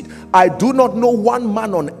Spirit. I do not know one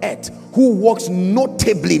man on earth who walks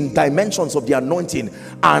notably in dimensions of the anointing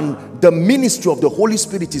and the ministry of the Holy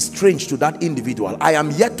Spirit is strange to that individual. I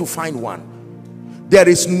am yet to find one. There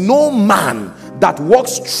is no man that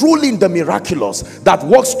walks truly in the miraculous, that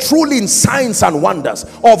walks truly in signs and wonders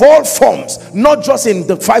of all forms, not just in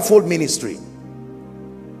the fivefold ministry.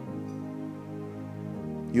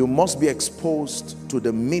 You must be exposed to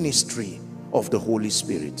the ministry of the Holy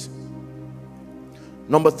Spirit.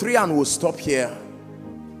 Number 3, and we'll stop here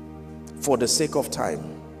for the sake of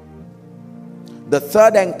time. The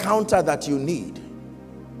third encounter that you need,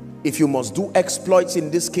 if you must do exploits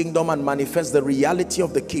in this kingdom and manifest the reality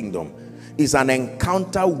of the kingdom, is an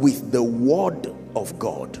encounter with the Word of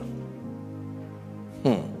God.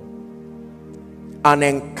 An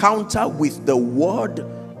encounter with the Word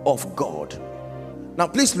of God. Now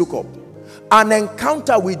please look up. An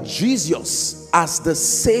encounter with Jesus as the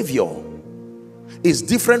Savior is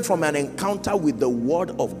different from an encounter with the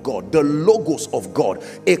Word of God, the Logos of God,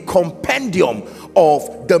 a compendium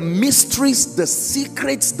of the mysteries, the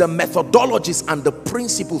secrets, the methodologies, and the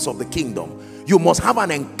principles of the kingdom. You must have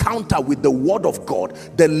an encounter with the Word of God,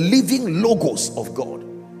 the living Logos of God.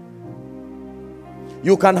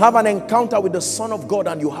 You can have an encounter with the Son of God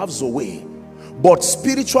and you have Zoe, but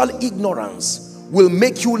spiritual ignorance will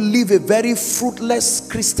make you live a very fruitless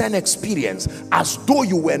Christian experience as though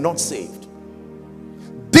you were not saved.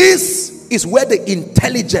 This is where the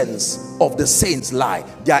intelligence of the saints lie,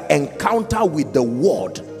 their encounter with the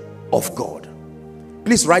Word of God.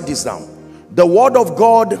 Please write this down. The Word of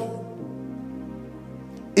God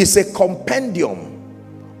is a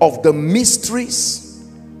compendium of the mysteries,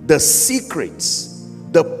 the secrets,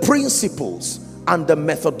 the principles, and the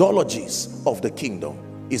methodologies of the kingdom.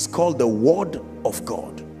 It's called the Word of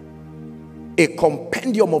God. A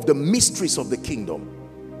compendium of the mysteries of the kingdom.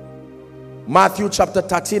 Matthew chapter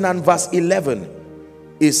 13 and verse 11,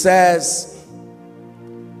 it says,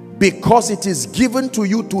 because it is given to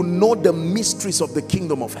you to know the mysteries of the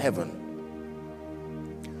kingdom of heaven.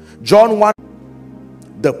 John 1,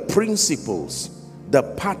 the principles, the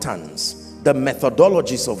patterns, the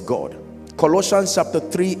methodologies of God. Colossians chapter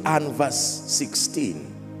 3 and verse 16.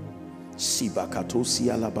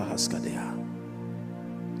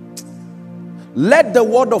 Let the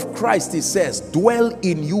word of Christ, it says, dwell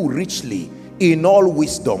in you richly in all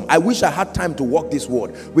wisdom. I wish I had time to walk this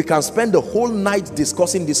word. We can spend the whole night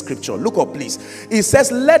discussing this scripture. Look up, please. It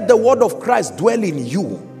says, let the word of Christ dwell in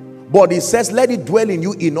you. But it says, let it dwell in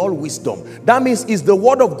you in all wisdom. That means, if the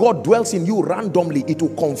word of God dwells in you randomly, it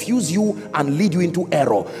will confuse you and lead you into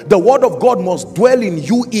error. The word of God must dwell in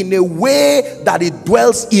you in a way that it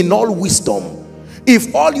dwells in all wisdom.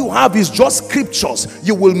 If all you have is just scriptures,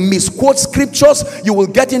 you will misquote scriptures, you will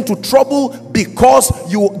get into trouble, because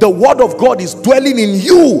the word of God is dwelling in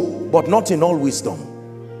you, but not in all wisdom.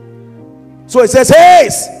 So it says, hey,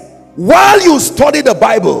 while you study the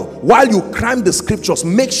Bible, while you cram the scriptures,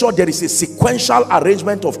 make sure there is a sequential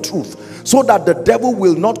arrangement of truth, so that the devil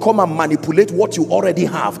will not come and manipulate what you already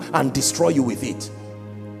have and destroy you with it.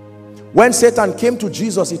 When Satan came to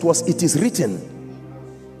Jesus, it is written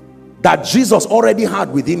that Jesus already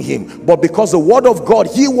had within him, but because the word of God,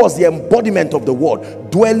 he was the embodiment of the word,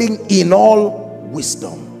 dwelling in all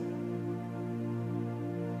wisdom.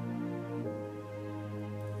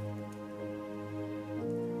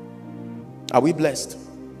 Are we blessed?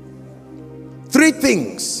 3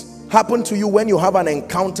 things happen to you when you have an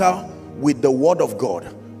encounter with the word of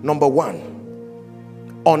God. Number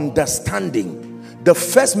 1, understanding. The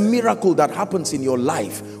first miracle that happens in your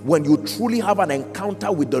life when you truly have an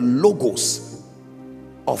encounter with the Logos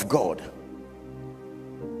of God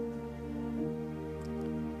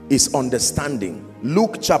is understanding.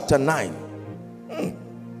 Luke chapter 9.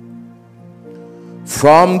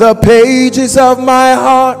 From the pages of my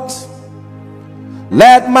heart,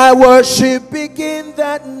 let my worship begin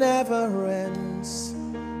that never ends,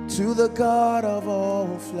 to the God of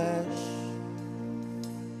all flesh.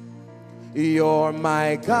 You're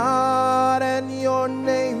my God, and your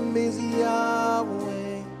name is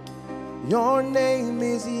Yahweh. Your name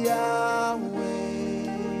is Yahweh.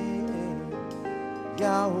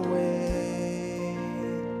 Yahweh.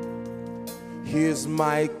 He's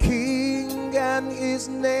my King, and his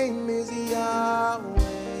name is Yahweh.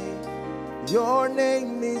 Your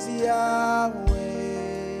name is Yahweh.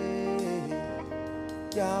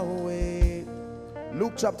 Yahweh.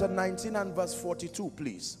 Luke chapter 19 and verse 42,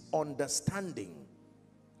 please. Understanding.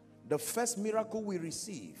 The first miracle we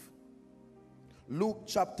receive. Luke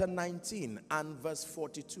chapter 19 and verse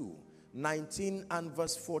 42. 19 and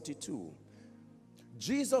verse 42.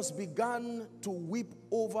 Jesus began to weep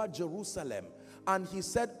over Jerusalem, and he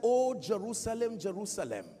said, "O Jerusalem,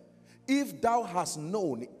 Jerusalem, if thou hast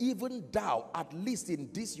known, even thou, at least in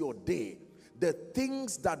this your day, the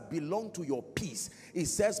things that belong to your peace. It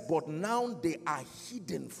says, but now they are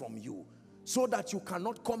hidden from you, so that you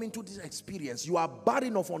cannot come into this experience. You are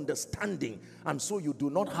barren of understanding, and so you do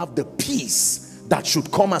not have the peace that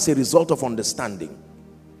should come as a result of understanding.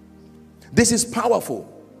 This is powerful.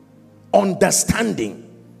 Understanding.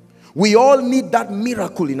 We all need that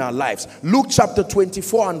miracle in our lives. Luke chapter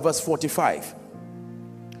 24 and verse 45.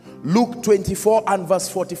 Luke 24 and verse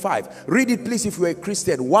 45. Read it please if you are a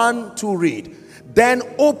Christian. 1, 2, read. Then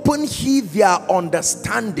open he their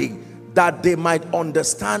understanding, that they might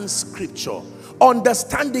understand scripture.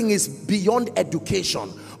 Understanding is beyond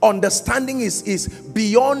education. Understanding is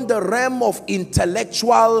beyond the realm of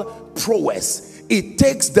intellectual prowess. It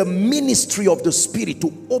takes the ministry of the Spirit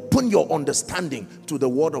to open your understanding to the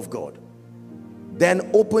word of God.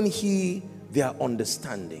 Then open he their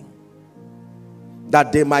understanding,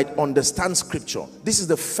 that they might understand scripture. This is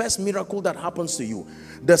the first miracle that happens to you.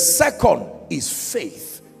 The second is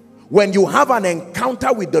faith. When you have an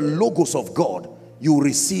encounter with the logos of God, you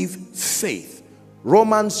receive faith.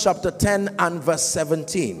 Romans chapter 10 and verse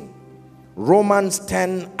 17. Romans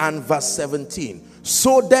 10 and verse 17.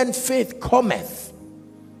 So then faith cometh.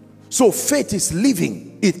 So faith is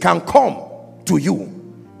living. It can come to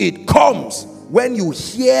you. It comes when you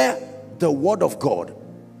hear the word of God.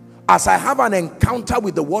 As I have an encounter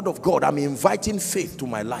with the word of God, I'm inviting faith to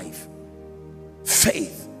my life.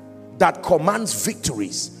 Faith that commands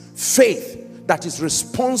victories. Faith that is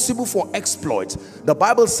responsible for exploits. The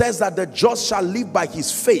Bible says that the just shall live by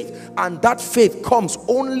his faith, and that faith comes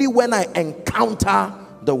only when I encounter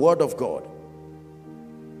the word of God.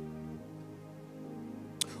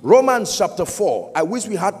 Romans chapter 4. I wish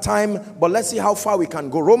we had time, but let's see how far we can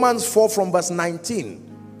go. Romans 4 from verse 19.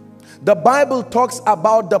 The Bible talks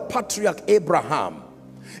about the patriarch Abraham.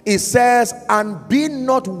 It says, and be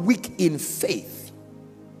not weak in faith,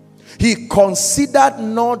 he considered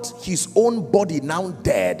not his own body now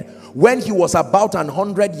dead, when he was about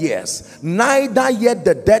 100 years, neither yet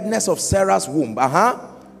the deadness of Sarah's womb.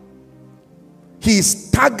 He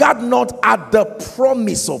staggered not at the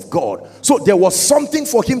promise of God. So there was something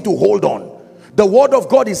for him to hold on. The word of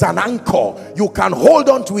God is an anchor. You can hold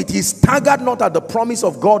on to it. He staggered not at the promise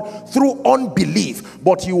of God through unbelief,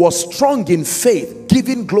 but he was strong in faith,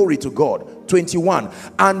 giving glory to God. 21.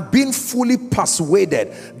 And being fully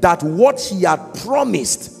persuaded that what he had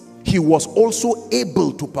promised, he was also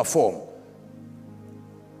able to perform.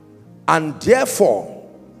 And therefore,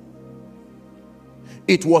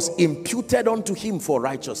 it was imputed unto him for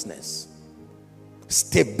righteousness.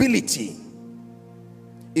 Stability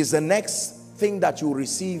is the next thing that you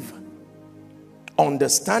receive.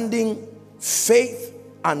 Understanding, faith,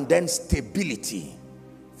 and then stability.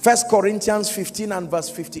 1 Corinthians 15 and verse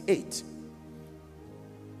 58.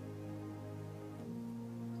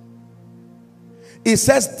 It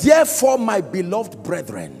says, therefore, my beloved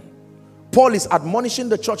brethren, Paul is admonishing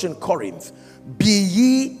the church in Corinth, be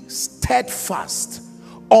ye steadfast,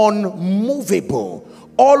 unmovable,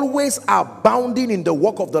 always abounding in the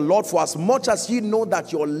work of the Lord, for as much as ye know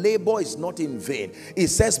that your labor is not in vain. It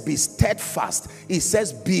says be steadfast. It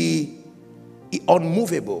says be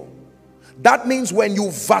unmovable. That means when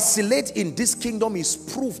you vacillate in this kingdom, is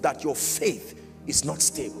proof that your faith is not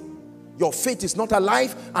stable. Your faith is not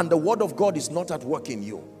alive, and the word of God is not at work in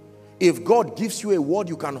you. If God gives you a word,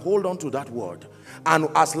 you can hold on to that word. And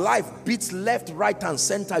as life beats left, right, and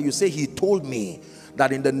center, you say, he told me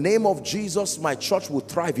that in the name of Jesus, my church will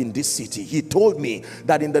thrive in this city. He told me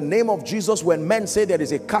that in the name of Jesus, when men say there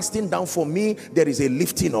is a casting down for me, there is a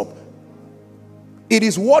lifting up. It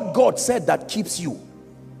is what God said that keeps you.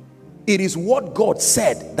 It is what God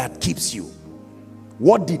said that keeps you.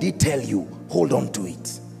 What did he tell you? Hold on to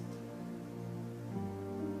it.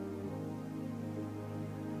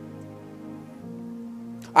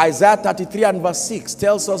 Isaiah 33 and verse 6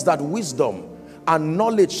 tells us that wisdom and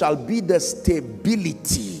knowledge shall be the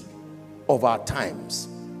stability of our times.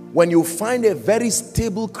 When you find a very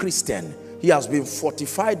stable Christian, he has been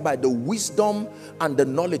fortified by the wisdom and the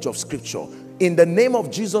knowledge of scripture. In the name of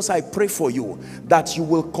Jesus, I pray for you that you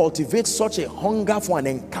will cultivate such a hunger for an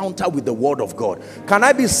encounter with the word of God. Can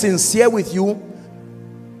I be sincere with you?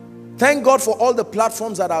 Thank God for all the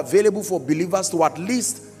platforms that are available for believers to at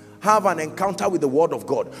least have an encounter with the word of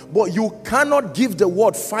God. But you cannot give the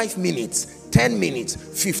word 5 minutes, 10 minutes,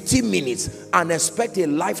 15 minutes and expect a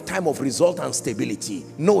lifetime of result and stability.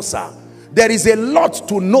 No, sir. There is a lot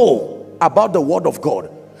to know about the word of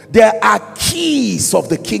God. There are keys of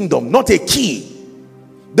the kingdom, not a key.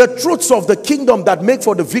 The truths of the kingdom that make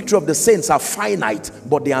for the victory of the saints are finite,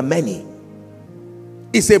 but there are many.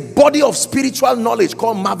 It's a body of spiritual knowledge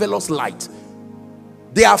called marvelous light.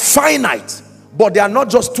 They are finite, But they are not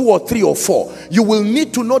just 2 or 3 or 4. You will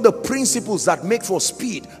need to know the principles that make for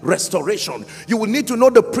speed, restoration. You will need to know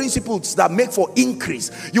the principles that make for increase.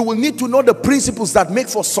 You will need to know the principles that make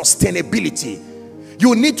for sustainability.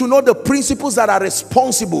 You need to know the principles that are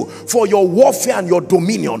responsible for your warfare and your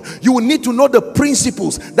dominion. You will need to know the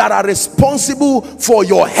principles that are responsible for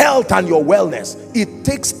your health and your wellness. It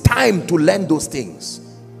takes time to learn those things.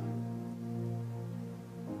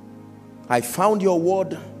 I found your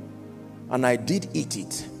word and I did eat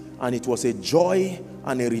it, and it was a joy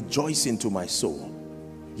and a rejoicing to my soul.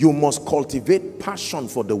 You must cultivate passion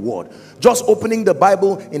for the word. Just opening the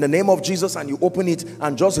Bible in the name of Jesus and you open it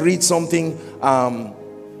and just read something.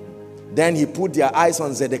 Then he put their eyes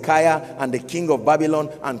on Zedekiah and the king of Babylon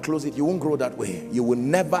and close it. You won't grow that way. You will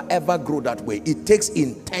never ever grow that way. It takes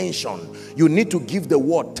intention. You need to give the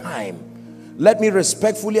word time. Let me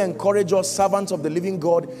respectfully encourage us, servants of the living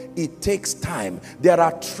God. It takes time. There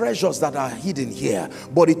are treasures that are hidden here,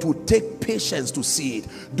 but it will take patience to see it.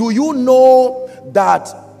 Do you know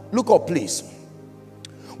that, look up please,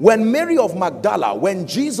 when Mary of Magdala, when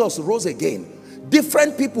Jesus rose again,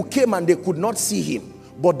 different people came and they could not see him.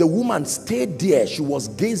 But the woman stayed there. She was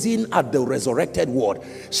gazing at the resurrected word.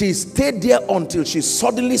 She stayed there until she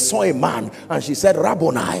suddenly saw a man and she said,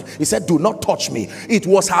 Rabboni. He said, do not touch me. It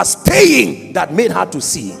was her staying that made her to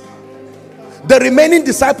see. The remaining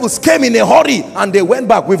disciples came in a hurry and they went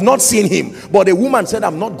back. We've not seen him. But the woman said,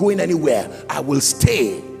 I'm not going anywhere. I will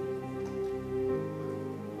stay.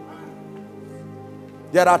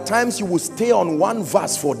 There are times you will stay on one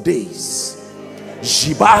verse for days.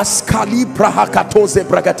 Jibas kali prahakatoze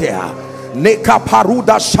bragatea neka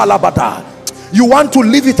paruda shalabada. You want to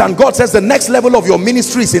leave it, and God says the next level of your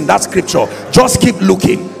ministry is in that scripture. Just keep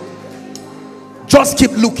looking. Just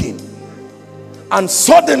keep looking. And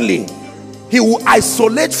suddenly he will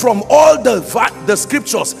isolate from all the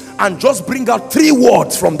scriptures and just bring out 3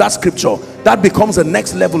 words from that scripture. That becomes the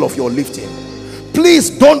next level of your lifting.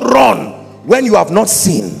 Please don't run when you have not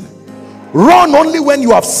seen. Run only when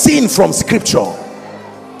you have seen from scripture.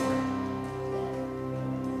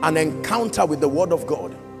 An encounter with the word of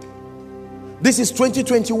God. This is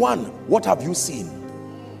 2021. What have you seen?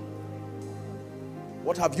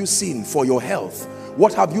 What have you seen for your health?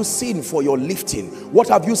 What have you seen for your lifting? What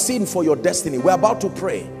have you seen for your destiny? We're about to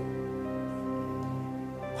pray.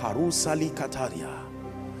 Harusali Kataria.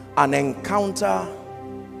 An encounter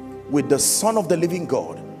with the Son of the living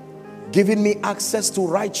God, giving me access to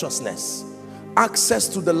righteousness, access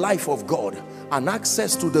to the life of God, and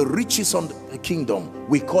access to the riches of the kingdom.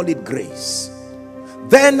 We call it grace.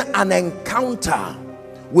 Then an encounter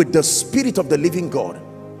with the Spirit of the living God,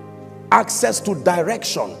 access to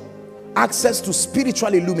direction, access to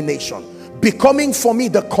spiritual illumination, becoming for me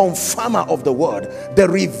the confirmer of the word, the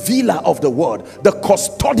revealer of the word, the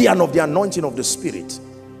custodian of the anointing of the Spirit.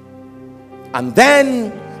 And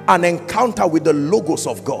then an encounter with the Logos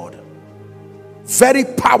of God, very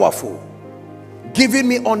powerful, giving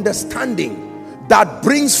me understanding that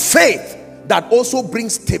brings faith, that also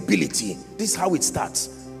brings stability. This is how it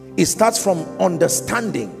starts. It starts from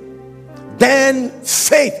understanding. Then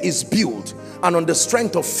faith is built, and on the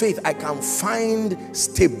strength of faith I can find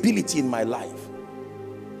stability in my life.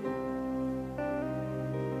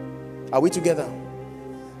 Are we together?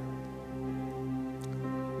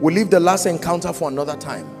 We'll leave the last encounter for another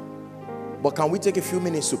time, but can we take a few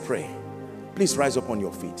minutes to pray? Please rise up on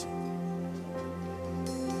your feet.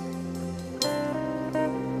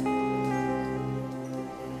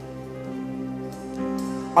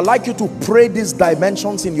 I'd like you to pray these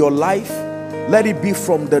dimensions in your life. Let it be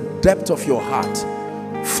from the depth of your heart.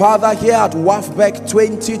 Father, here at WAFBEC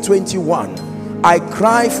 2021, I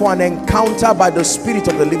cry for an encounter by the Spirit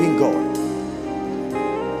of the living God.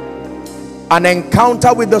 An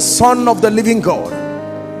encounter with the Son of the living God.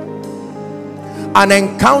 An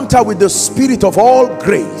encounter with the Spirit of all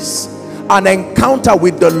grace. An encounter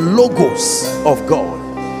with the Logos of God.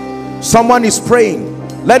 Someone is praying.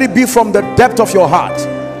 Let it be from the depth of your heart.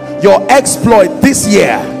 Your exploit this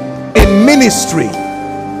year in ministry,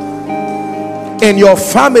 in your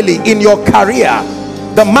family, in your career,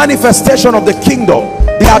 the manifestation of the kingdom,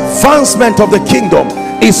 the advancement of the kingdom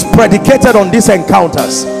is predicated on these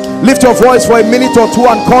encounters. Lift your voice for a minute or two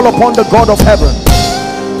and call upon the God of heaven.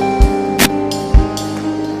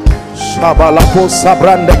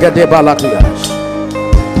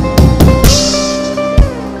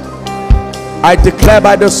 I declare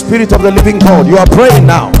by the Spirit of the living God, you are praying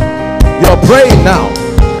now. You're praying now.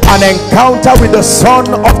 An encounter with the Son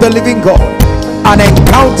of the living God. An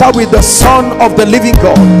encounter with the Son of the living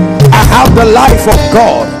God. I have the life of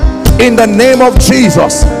God in the name of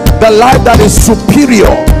Jesus. The life that is superior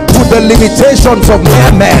to the limitations of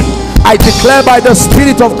mere men. I declare by the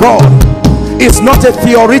Spirit of God, it's not a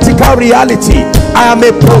theoretical reality. I am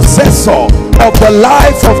a possessor of the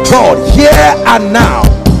life of God here and now.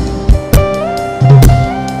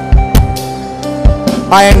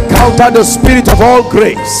 I encounter the Spirit of all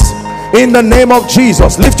grace in the name of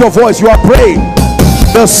Jesus. Lift your voice, you are praying.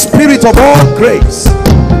 The Spirit of all grace,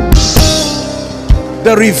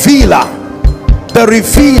 the revealer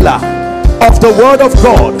of the Word of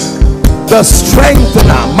God, the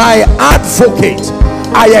strengthener, my advocate.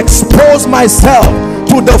 I expose myself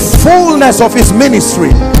to the fullness of his ministry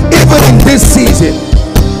even in this season.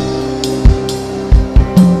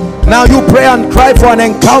 Now you pray and cry for an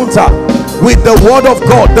encounter with the Word of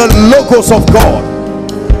God, the Logos of God,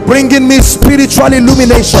 bringing me spiritual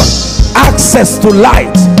illumination, access to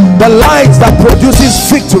light, the light that produces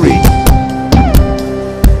victory.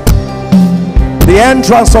 The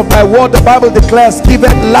entrance of my word, the Bible declares,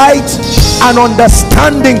 giveth light and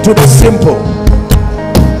understanding to the simple.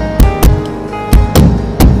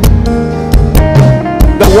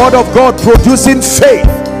 The word of God producing faith,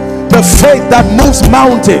 the faith that moves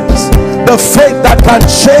mountains, the faith that can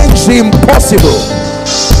change the impossible,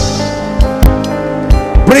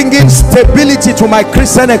 bringing stability to my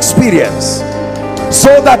Christian experience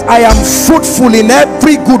so that I am fruitful in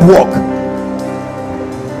every good work.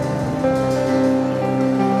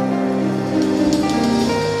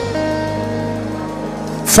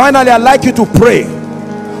 Finally, I'd like you to pray,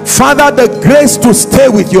 Father, the grace to stay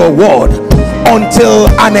with your word until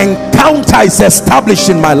an encounter is established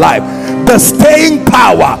in my life. The staying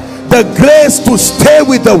power, the grace to stay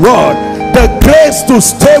with the word, the grace to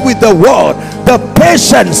stay with the word, the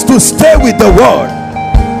patience to stay with the word.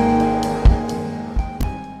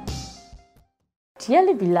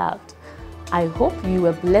 Dearly beloved, I hope you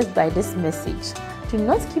were blessed by this message. Do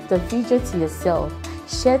not keep the video to yourself.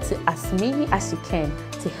 Share to as many as you can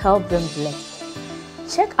to help them bless.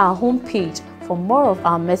 Check our homepage for more of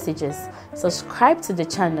our messages. Subscribe to the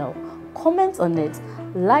channel, comment on it,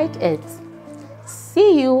 like it.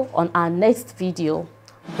 See you on our next video.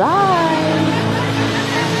 Bye.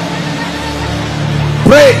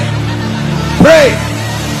 Pray, pray,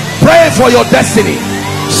 pray for your destiny.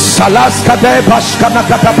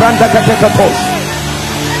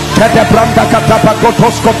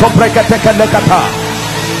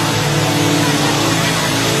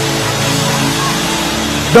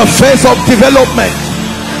 The phase of development.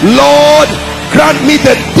 Lord, grant me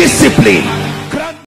the discipline